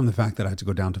aside from the fact that I had to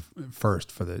go down to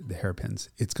first for the hairpins,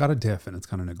 it's got a diff, and it's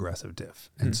got an aggressive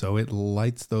diff. And so it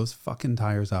lights those fucking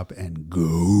tires up and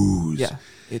goes. Yeah.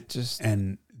 It just...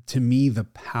 And to me, the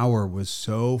power was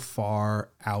so far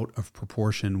out of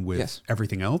proportion with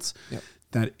everything else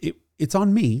that it's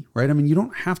on me, right? I mean, you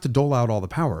don't have to dole out all the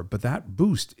power, but that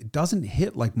boost, it doesn't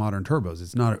hit like modern turbos.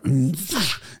 It's not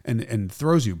and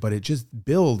throws you, but it just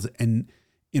builds, and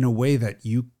in a way that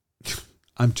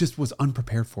I just was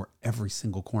unprepared for every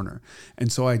single corner.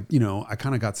 And so I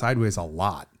kind of got sideways a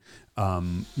lot,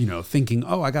 thinking,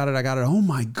 oh, I got it. Oh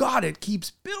my God, it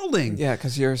keeps building. Yeah.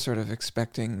 Cause you're sort of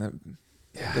expecting the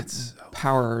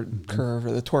power curve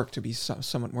or the torque to be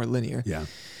somewhat more linear. Yeah.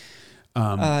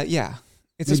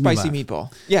 It's a spicy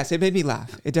meatball. Yes. It made me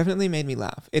laugh. It definitely made me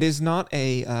laugh. It is not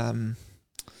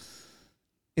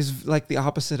is like the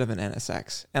opposite of an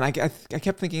NSX. And I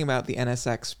kept thinking about the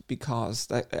NSX because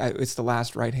it's the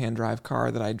last right-hand drive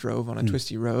car that I drove on a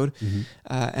twisty road.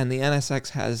 And the NSX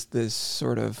has this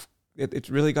sort of, it's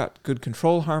really got good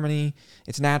control harmony.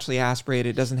 It's naturally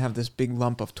aspirated. It doesn't have this big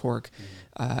lump of torque.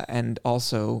 And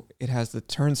also it has the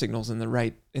turn signals in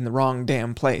the wrong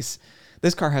damn place.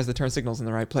 This car has the turn signals in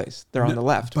the right place. They're on the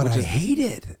left. But I hate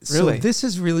it. Really? So this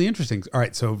is really interesting. All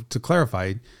right. So to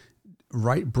clarify,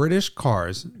 British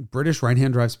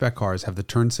right-hand drive spec cars have the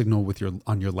turn signal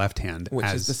on your left hand, which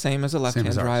is the same as a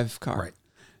left-hand drive car. Right.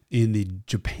 In the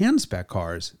Japan spec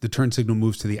cars, the turn signal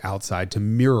moves to the outside to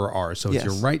mirror ours, so it's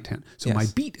your right hand. So my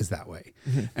beat is that way.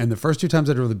 And the first two times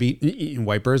I drove the beat in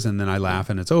wipers, and then I laugh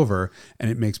and it's over,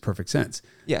 and it makes perfect sense.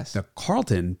 Yes. The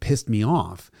Carlton pissed me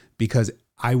off because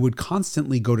I would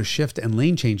constantly go to shift and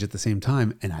lane change at the same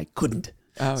time, and I couldn't.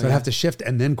 Oh, So I'd have to shift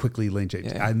and then quickly lane change.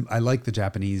 Yeah. I like the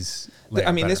Japanese layout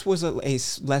I mean, better. this was a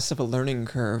less of a learning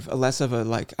curve,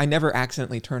 I never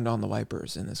accidentally turned on the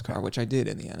wipers in this car, which I did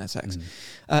in the NSX.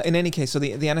 In any case, so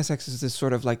the NSX is this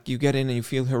sort of like you get in and you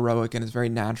feel heroic and it's very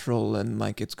natural and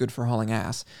like it's good for hauling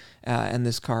ass. And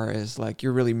this car is like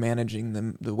you're really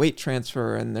managing the weight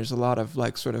transfer, and there's a lot of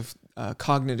like sort of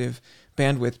cognitive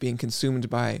bandwidth being consumed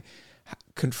by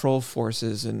control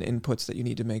forces and inputs that you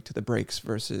need to make to the brakes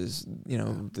versus,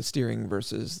 the steering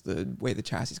versus the way the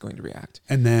chassis is going to react.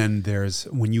 And then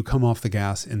when you come off the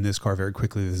gas in this car very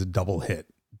quickly, there's a double hit.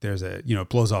 There's it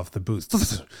blows off the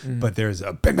boost, but there's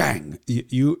a bang, bang.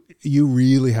 You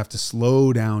really have to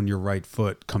slow down your right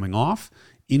foot coming off,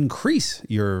 increase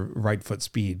your right foot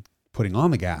speed putting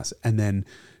on the gas, and then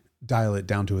dial it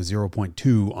down to a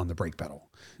 0.2 on the brake pedal.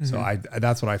 So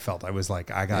that's what I felt. I was like,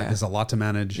 there's a lot to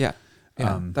manage. Yeah.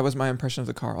 Yeah, that was my impression of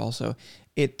the car also.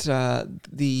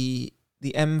 The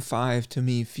M5 to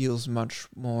me feels much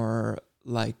more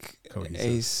like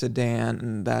a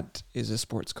sedan that is a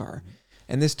sports car.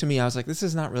 And this to me, I was like, this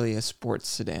is not really a sports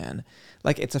sedan.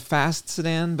 Like it's a fast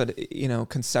sedan, but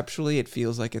conceptually it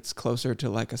feels like it's closer to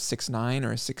like a 6.9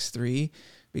 or a 6.3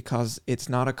 because it's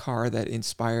not a car that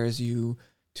inspires you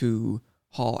to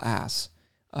haul ass.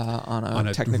 On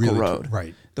a technical road,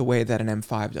 right? The way that an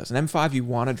M5 does. An M5, you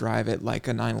want to drive it like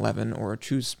a 911 or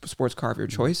choose a sports car of your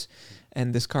choice,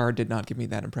 and this car did not give me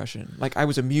that impression. Like I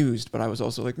was amused, but I was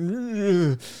also like,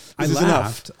 I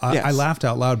laughed. I laughed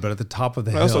out loud, but at the top of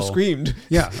the hill, I also screamed.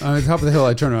 Yeah, on the top of the hill,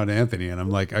 I turned around to Anthony and I'm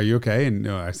like, "Are you okay?" And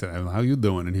I said, "How you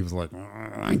doing?" And he was like,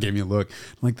 and gave me a look.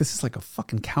 I'm like, "This is like a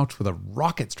fucking couch with a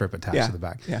rocket strip attached to the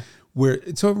back." Yeah.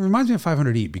 So it reminds me of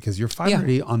 500e because your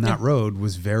 500e on that road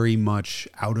was very much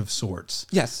out of sorts.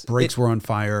 Yes, brakes were on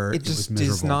fire. It just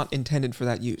is not intended for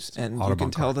that use, and you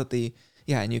can tell that the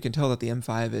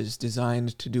M5 is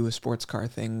designed to do a sports car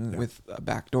thing with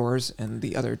back doors, and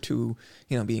the other two,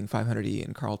 being 500e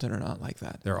and Carlton, are not like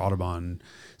that. They're Autobahn.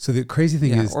 So the crazy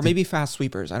thing is, or maybe fast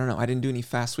sweepers. I don't know. I didn't do any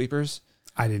fast sweepers.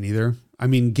 I didn't either. I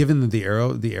mean, given that the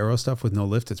aero stuff with no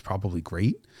lift, it's probably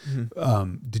great.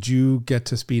 Mm-hmm. Did you get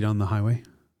to speed on the highway?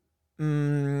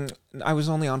 I was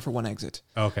only on for one exit.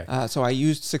 Okay. So I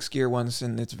used 6th gear once,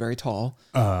 and it's very tall.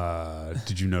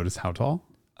 Did you notice how tall?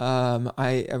 I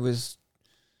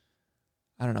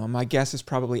don't know. My guess is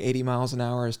probably 80 miles an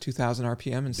hour is 2,000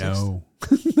 RPM in 6th. No,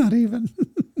 not even.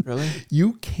 Really?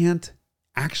 You can't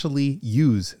actually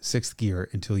use 6th gear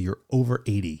until you're over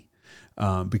 80.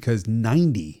 Because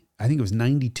 90, I think it was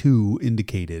 92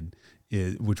 indicated,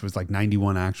 which was like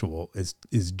 91 actual, is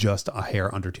just a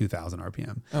hair under 2,000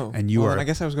 RPM. Oh, and you are. I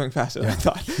guess I was going faster than I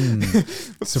thought.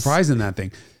 Surprised in that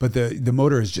thing, but the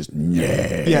motor is just.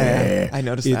 Yeah, I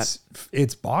noticed that.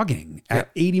 It's bogging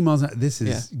at 80 miles an hour. This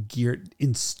is geared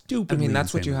in stupid. I mean,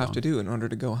 that's what you have to do in order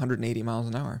to go 180 miles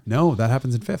an hour. No, that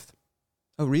happens in 5th.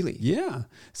 Oh, really? Yeah.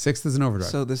 6th is an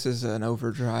overdrive. So this is an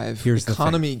overdrive here's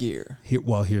economy gear.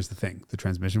 Here's the thing. The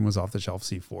transmission was off the shelf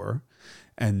C4,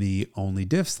 and the only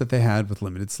diffs that they had with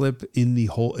limited slip in the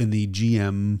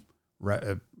GM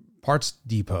parts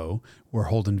depot were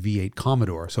Holden V8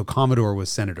 Commodore. So Commodore was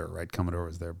Senator, right? Commodore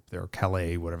was their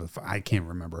Calais, whatever. I can't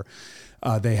remember.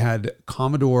 They had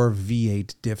Commodore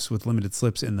V8 diffs with limited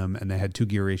slips in them, and they had 2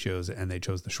 gear ratios, and they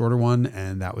chose the shorter one,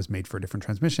 and that was made for a different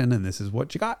transmission, and this is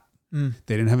what you got.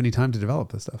 They didn't have any time to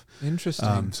develop this stuff.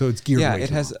 Interesting. So it's geared. Yeah, it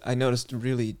has. I noticed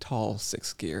really tall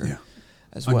 6th gear.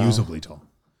 As well. Unusably tall.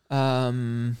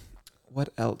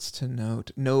 What else to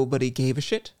note? Nobody gave a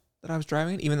shit that I was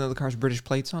driving it, even though the car's British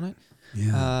plates on it.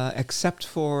 Yeah. Except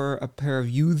for a pair of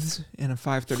youths in a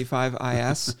 535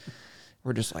 IS,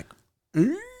 were just like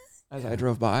as I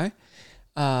drove by.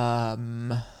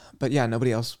 But yeah,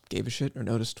 nobody else gave a shit or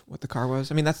noticed what the car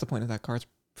was. I mean, that's the point of that car. It's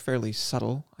fairly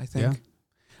subtle, I think. Yeah.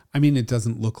 I mean, it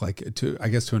doesn't look like, to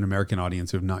an American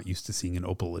audience who are not used to seeing an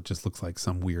Opel, it just looks like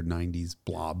some weird 90s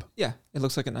blob. Yeah, it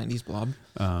looks like a 90s blob,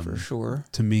 for sure.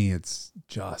 To me, it's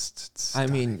just stunning.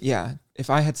 I mean, yeah, if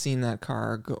I had seen that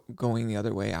car going the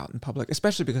other way out in public,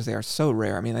 especially because they are so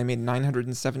rare. I mean, I made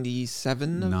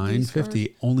 977 of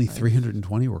 950, only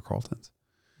 320 were Carltons.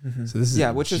 Mm-hmm. So this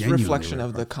is which is a reflection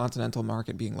of the continental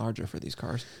market being larger for these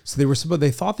cars. So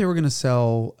they thought they were going to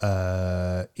sell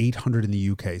 800 in the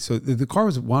UK. So the car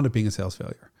wound up being a sales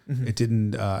failure. Mm-hmm. It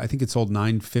didn't. I think it sold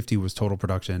 950 was total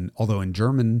production. Although in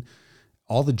German,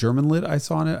 all the German lit I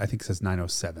saw on it, I think it says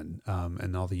 907,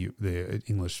 and all the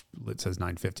English lit says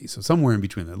 950. So somewhere in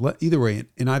between that. Either way,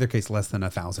 in either case, less than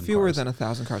 1,000. Fewer than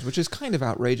 1,000 cars, which is kind of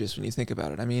outrageous when you think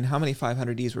about it. I mean, how many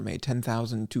 500Ds were made?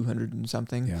 10,200 and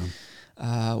something. Yeah.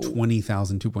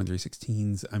 20,000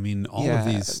 2.316s. I mean, all of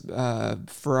these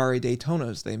Ferrari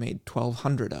Daytonas they made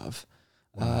 1,200 of.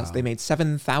 So they made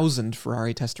 7,000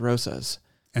 Ferrari Testarossas.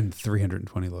 And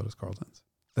 320 Lotus Carltons.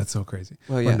 That's so crazy.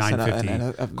 Well, yes,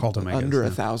 950 Carlton Megas. Under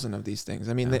 1,000 of these things.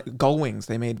 I mean, the Gullwings,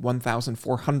 they made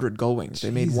 1,400 Gullwings.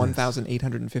 They made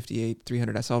 1,858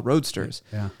 300 SL Roadsters.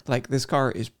 Yeah. Like, this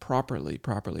car is properly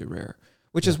rare,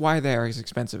 which is why they are as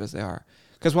expensive as they are.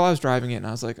 Because while I was driving it, and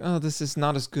I was like, oh, this is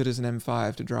not as good as an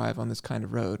M5 to drive on this kind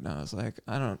of road. And I was like,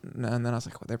 I don't know. And then I was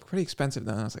like, well, they're pretty expensive.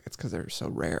 Then I was like, it's because they're so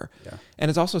rare. Yeah. And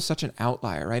it's also such an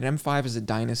outlier, right? M5 is a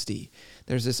dynasty.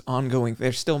 There's this ongoing,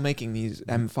 they're still making these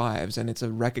M5s, and it's a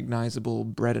recognizable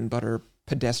bread and butter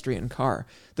pedestrian car.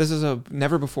 This is a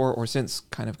never before or since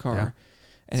kind of car. Yeah.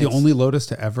 And it's the only Lotus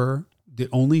to ever, the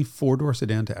only four-door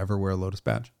sedan to ever wear a Lotus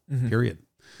badge, period.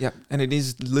 Yeah, and it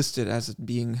is listed as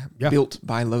being built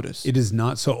by Lotus. It is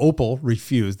not. So Opel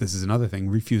refused, this is another thing,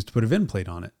 refused to put a VIN plate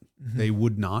on it. They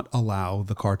would not allow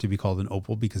the car to be called an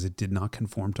Opel because it did not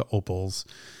conform to Opel's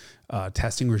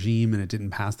testing regime, and it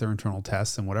didn't pass their internal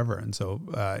tests and whatever. And so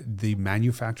the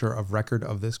manufacturer of record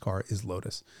of this car is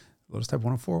Lotus. Lotus Type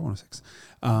 104, 106.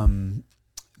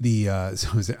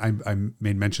 I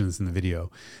made mention of this in the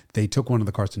video. They took one of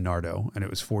the cars to Nardo, and it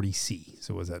was 40C.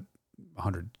 So it was at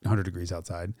 100 degrees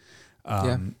outside.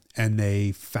 And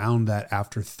they found that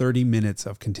after 30 minutes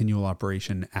of continual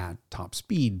operation at top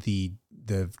speed, the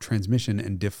transmission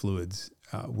and diff fluids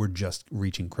were just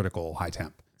reaching critical high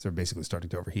temp. So they're basically starting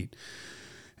to overheat.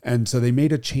 And so they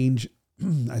made a change.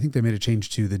 I think they made a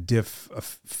change to the diff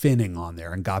finning on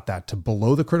there and got that to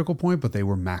below the critical point, but they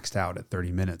were maxed out at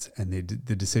 30 minutes. And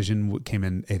the decision came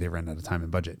in, they ran out of time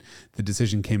and budget. The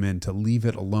decision came in to leave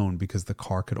it alone because the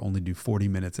car could only do 40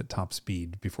 minutes at top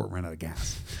speed before it ran out of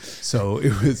gas. So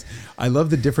it was, I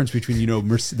love the difference between,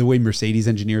 the way Mercedes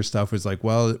engineer stuff was like,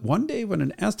 well, one day when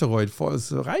an asteroid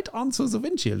falls right onto the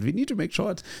windshield, we need to make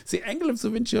sure the angle of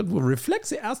the windshield will reflect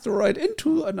the asteroid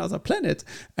into another planet.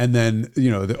 And then,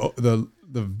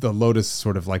 the Lotus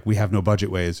sort of like, we have no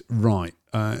budget ways. Right.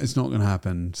 It's not going to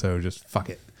happen. So just fuck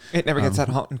it. It never gets that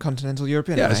hot in continental Europe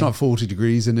anyway. Yeah, it's not 40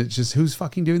 degrees. And it's just, who's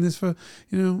fucking doing this for,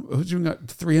 who's doing that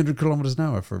 300 kilometers an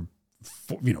hour for,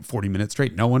 40 minutes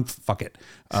straight? No one. Fuck it.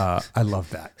 I love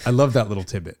that. I love that little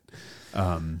tidbit.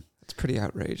 It's pretty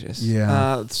outrageous.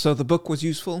 Yeah. So the book was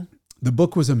useful? The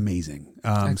book was amazing.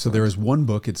 So there is one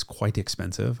book. It's quite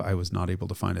expensive. I was not able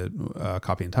to find a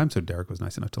copy in time, so Derek was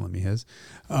nice enough to lend me his.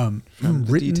 From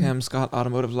the D-Tam Scott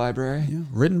Automotive Library. Yeah,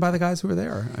 written by the guys who were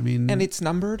there. I mean, and it's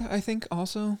numbered, I think,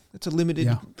 also. It's a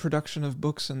limited production of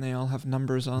books, and they all have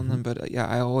numbers on them. But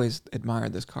I always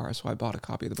admired this car, so I bought a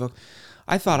copy of the book.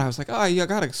 I thought, I was like, oh, you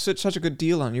got such a good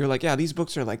deal on it. You're like, yeah, these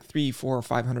books are like $300,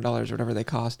 $400, $500 or whatever they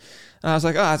cost. And I was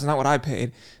like, oh, that's not what I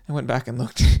paid. I went back and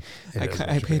looked.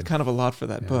 I paid kind of a lot for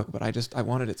that book, but I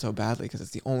wanted it so badly because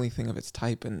it's the only thing of its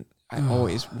type, and I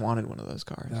always wanted one of those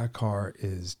cars. That car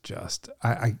is just,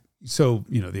 so,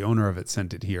 the owner of it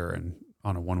sent it here and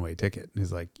on a one-way ticket. And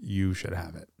he's like, you should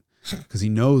have it. Because he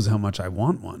knows how much I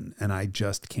want one, and I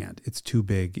just can't. It's too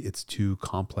big. It's too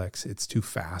complex. It's too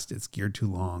fast. It's geared too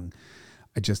long.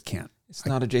 I just can't. It's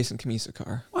not a Jason Cammisa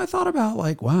car. Well, I thought about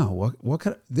like, wow,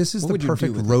 this is the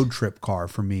perfect road trip car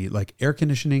for me. Like air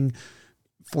conditioning,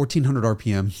 1400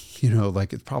 RPM,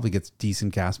 like it probably gets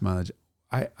decent gas mileage.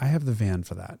 I have the van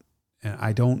for that. And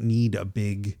I don't need a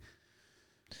big...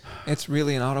 It's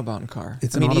really an Autobahn car.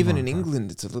 Even in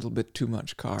England, it's a little bit too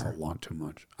much car. It's a lot too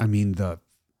much. I mean, the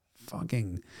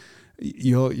fucking...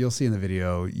 You'll see in the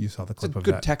video, you saw the clip of that. It's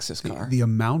a good Texas car. The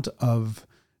amount of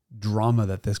drama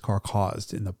that this car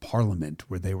caused in the parliament,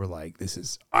 where they were like, this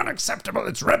is unacceptable,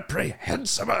 it's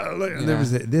reprehensible. Yeah.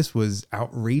 This was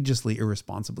outrageously,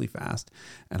 irresponsibly fast,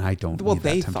 and I don't need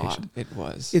that temptation. Well, they thought it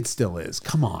was. It still is.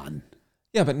 Come on.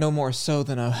 Yeah, but no more so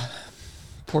than a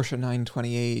Porsche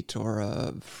 928 or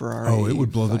a Ferrari. Oh, it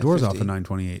would blow the doors off a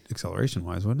 928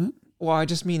 acceleration-wise, wouldn't it? Well, I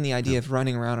just mean the idea of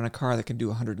running around in a car that can do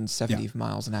 170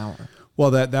 miles an hour.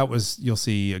 Well, that was, you'll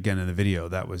see again in the video,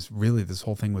 that was really, this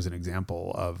whole thing was an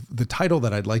example of the title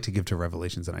that I'd like to give to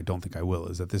Revelations, and I don't think I will,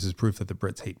 is that this is proof that the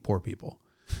Brits hate poor people.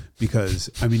 Because,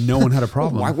 no one had a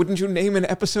problem. Why wouldn't you name an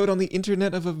episode on the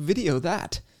internet of a video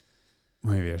that?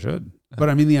 Maybe I should.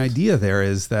 But the idea there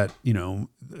is that,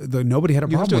 nobody had a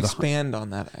problem with... You have to expand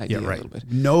on that idea a little bit.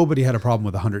 Nobody had a problem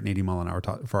with a 180 mile an hour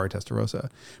Ferrari Testarossa.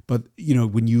 But,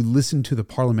 when you listen to the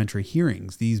parliamentary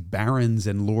hearings, these barons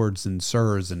and lords and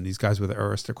sirs and these guys with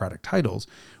aristocratic titles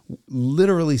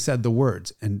literally said the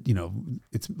words. And,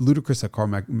 it's ludicrous that car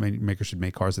makers should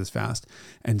make cars this fast.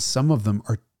 And some of them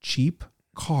are cheap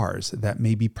cars that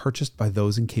may be purchased by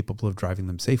those incapable of driving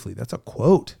them safely. That's a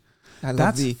quote. I love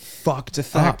That's the fucked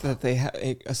fact up. that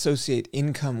they associate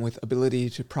income with ability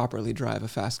to properly drive a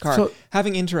fast car. So-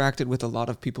 Having interacted with a lot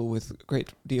of people with great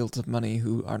deals of money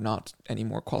who are not any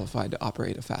more qualified to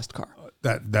operate a fast car.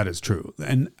 That is true.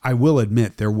 And I will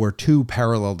admit there were two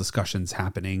parallel discussions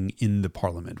happening in the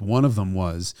parliament. One of them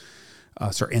was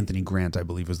Sir Anthony Grant, I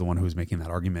believe, was the one who was making that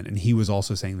argument. And he was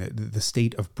also saying that the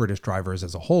state of British drivers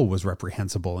as a whole was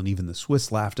reprehensible. And even the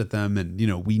Swiss laughed at them. And,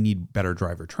 we need better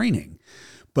driver training.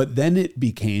 But then it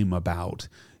became about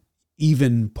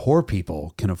even poor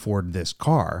people can afford this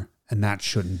car, and that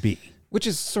shouldn't be. Which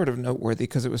is sort of noteworthy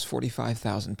because it was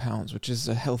 £45,000, which is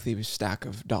a healthy stack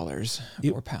of dollars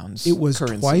or pounds. It was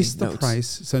currency twice the notes. price.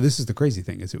 So this is the crazy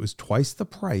thing, is it was twice the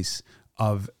price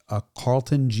of a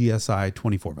Carlton GSI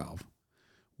 24 valve,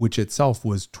 which itself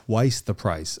was twice the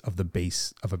price of a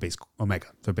base Omega,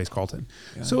 the base Carlton.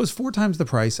 Yeah. So it was 4 times the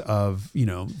price of,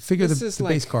 figure the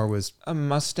base car was a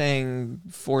Mustang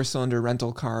 4-cylinder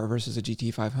rental car versus a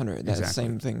GT 500. That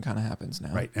same thing kind of happens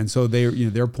now. Right. And so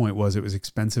their point was it was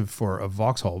expensive for a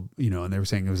Vauxhall, and they were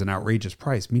saying it was an outrageous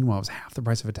price. Meanwhile, it was half the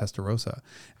price of a Testarossa.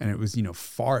 And it was, it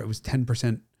was 10%, I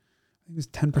think it was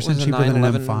 10% cheaper than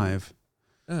an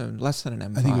M5. Less than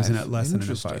an M5. I think it was less than an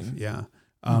M5. Yeah.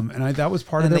 And that was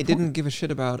part of their point. They didn't give a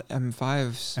shit about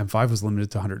M5s. M5 was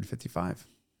limited to 155.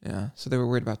 Yeah, so they were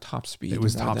worried about top speed. It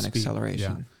was more top than speed,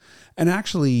 acceleration. Yeah. And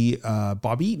actually,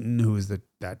 Bob Eaton, who is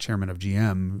that chairman of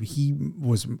GM, he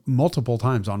was multiple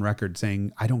times on record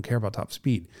saying, "I don't care about top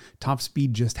speed. Top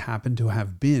speed just happened to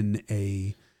have been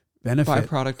a benefit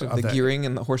byproduct of the gearing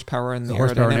and the horsepower and the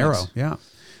horsepower and aerodynamics." Yeah."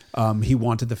 He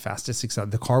wanted the fastest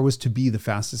the car was to be the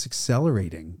fastest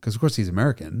accelerating, because of course he's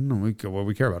American and we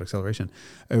care about acceleration.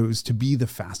 It was to be the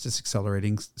fastest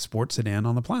accelerating sports sedan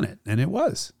on the planet, and it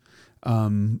was.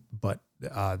 But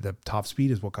the top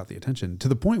speed is what got the attention, to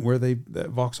the point where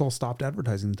Vauxhall stopped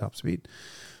advertising the top speed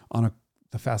on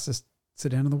the fastest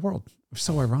sedan in the world. It was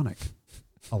so ironic.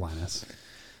 Alas.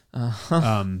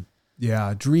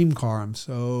 Yeah, dream car. I'm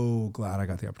so glad I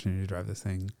got the opportunity to drive this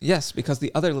thing. Yes, because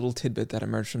the other little tidbit that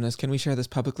emerged from this, can we share this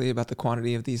publicly about the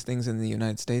quantity of these things in the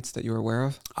United States that you're aware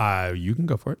of? You can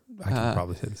go for it. I can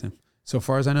probably say the same. So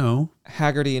far as I know,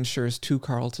 Haggerty insures 2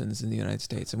 Carltons in the United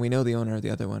States, and we know the owner of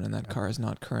the other one, and that car is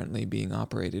not currently being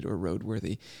operated or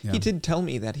roadworthy. Yeah. He did tell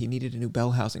me that he needed a new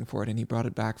bell housing for it, and he brought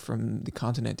it back from the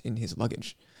continent in his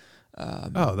luggage.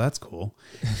 That's cool.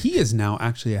 He is now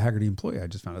actually a Haggerty employee. I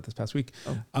just found out this past week.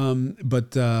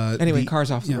 But anyway,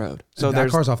 car's off the road. So there's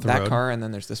car's off the road. That car, and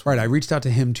then there's this one. Right. I reached out to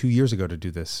him 2 years ago to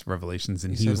do this Revelations,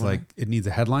 and he was like, "It needs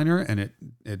a headliner, and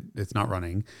it's not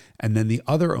running." And then the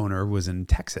other owner was in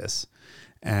Texas,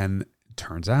 and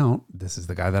turns out this is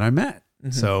the guy that I met.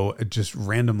 Mm-hmm. So just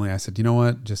randomly, I said, "You know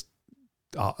what? Just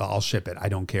I'll ship it. I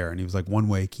don't care." And he was like, "One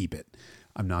way, keep it."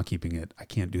 I'm not keeping it. I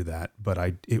can't do that, but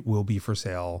it will be for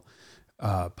sale,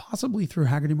 possibly through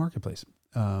Haggerty Marketplace,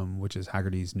 which is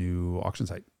Haggerty's new auction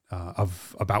site,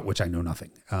 about which I know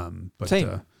nothing. But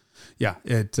same.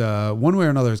 It one way or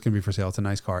another is going to be for sale. It's a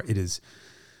nice car. It is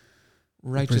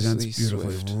righteously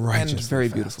swift and very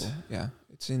fast. Beautiful. Yeah,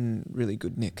 it's in really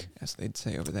good nick, as they'd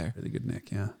say over there. Really good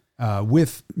nick. Yeah,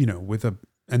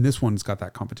 and this one's got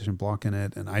that competition block in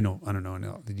it, and I don't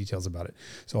know the details about it.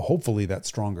 So hopefully that's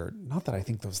stronger. Not that I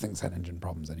think those things had engine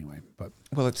problems anyway, but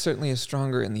it certainly is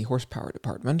stronger in the horsepower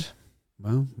department.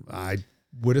 Well, I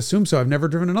would assume so. I've never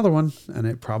driven another one, and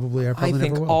I probably I think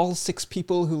never will. All 6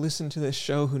 people who listen to this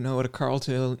show who know what a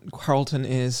Carlton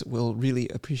is will really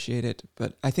appreciate it.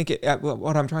 But I think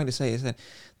what I'm trying to say is that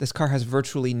this car has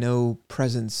virtually no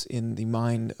presence in the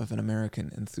mind of an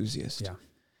American enthusiast. Yeah.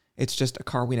 It's just a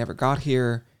car we never got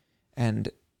here, and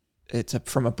it's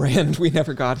from a brand we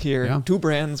never got here. Yeah. 2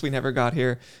 brands we never got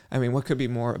here. I mean, what could be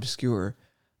more obscure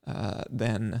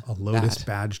than a Lotus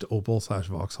badged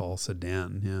Opel/Vauxhall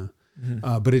sedan? Yeah,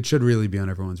 mm-hmm. But it should really be on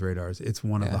everyone's radars. It's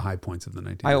one of the high points of the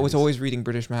 1990s. I was always reading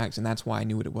British mags, and that's why I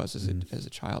knew what it was as a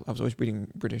child. I was always reading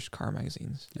British car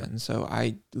magazines, and so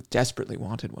I desperately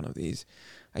wanted one of these.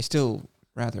 I still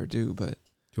rather do, but...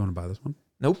 Do you want to buy this one?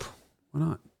 Nope. Why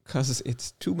not? Because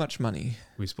it's too much money.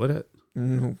 We split it.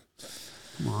 No.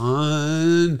 Come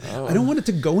on. Oh. I don't want it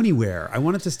to go anywhere. I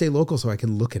want it to stay local so I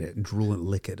can look at it and drool and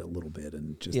lick it a little bit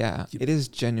and just... Yeah, it is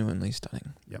genuinely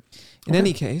stunning. Yep. In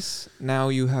any case, now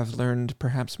you have learned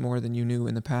perhaps more than you knew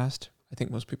in the past. I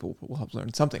think most people will have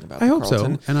learned something about. I hope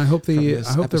Carlton so, and I hope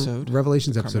the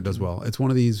Revelations episode does well. It's one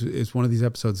of these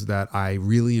episodes that I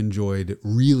really enjoyed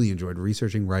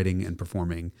researching, writing, and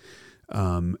performing.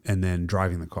 And then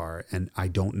driving the car, and I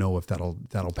don't know if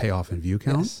that'll pay off in view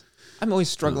count. Yes. I'm always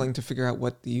struggling to figure out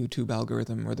what the YouTube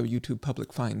algorithm or the YouTube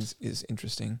public finds is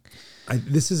interesting.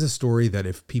 This is a story that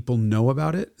if people know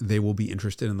about it, they will be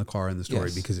interested in the car and the story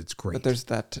because it's great. But there's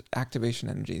that activation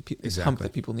energy, this hump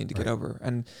that people need to get over.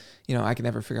 And, I can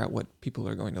never figure out what people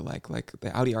are going to like. Like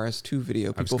the Audi RS2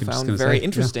 video, people found very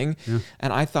interesting. Yeah.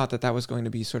 And I thought that was going to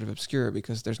be sort of obscure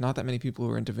because there's not that many people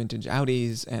who are into vintage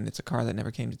Audis, and it's a car that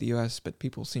never came to the US, but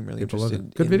people seem really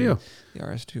interested Good video. The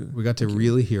RS2. We got to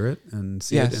really hear it and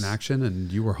see it in action,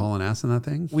 and you were hauling ass in that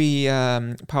thing. We,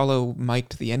 Paolo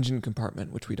mic'd the engine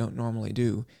compartment, which we don't normally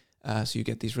do. So you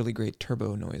get these really great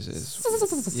turbo noises.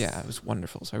 Yeah, it was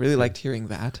wonderful. So I really liked hearing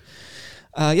that.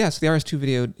 So the RS2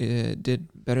 video did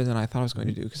better than I thought I was going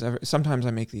to do, because sometimes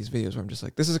I make these videos where I'm just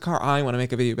like, this is a car I want to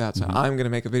make a video about, so I'm going to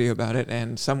make a video about it,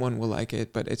 and someone will like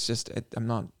it, but it's just, I'm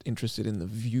not interested in the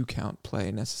view count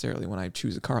play necessarily when I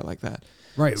choose a car like that.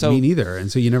 Right, so, me neither. And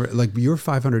so you never, like your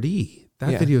 500e,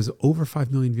 that video is over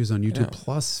 5 million views on YouTube,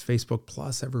 plus Facebook,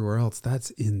 plus everywhere else. That's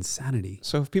insanity.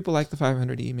 So if people like the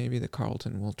 500e, maybe the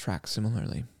Carlton will track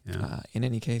similarly. In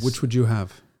any case. Which would you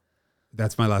have?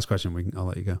 That's my last question. I'll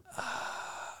let you go.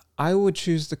 I would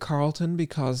choose the Carlton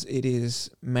because it is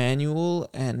manual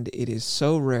and it is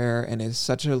so rare and is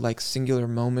such a singular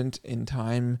moment in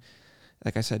time.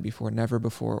 Like I said before, never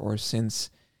before or since.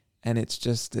 And it's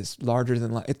just this larger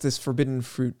than life. It's this forbidden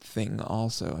fruit thing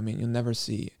also. I mean, you'll never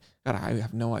see. God, I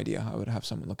have no idea how I would have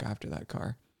someone look after that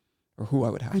car, or who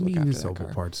I would have to look after that car.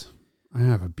 Parts. I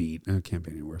have a Beat, and it can't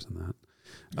be any worse than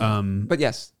that. But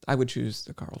yes, I would choose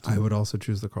the Carlton. I would also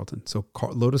choose the Carlton. So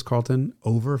Lotus Carlton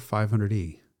over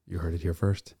 500e. You heard it here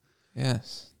first.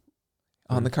 Yes.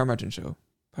 On the Carmudgeon Show,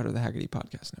 part of the Haggerty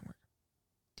Podcast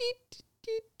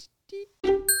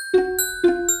Network.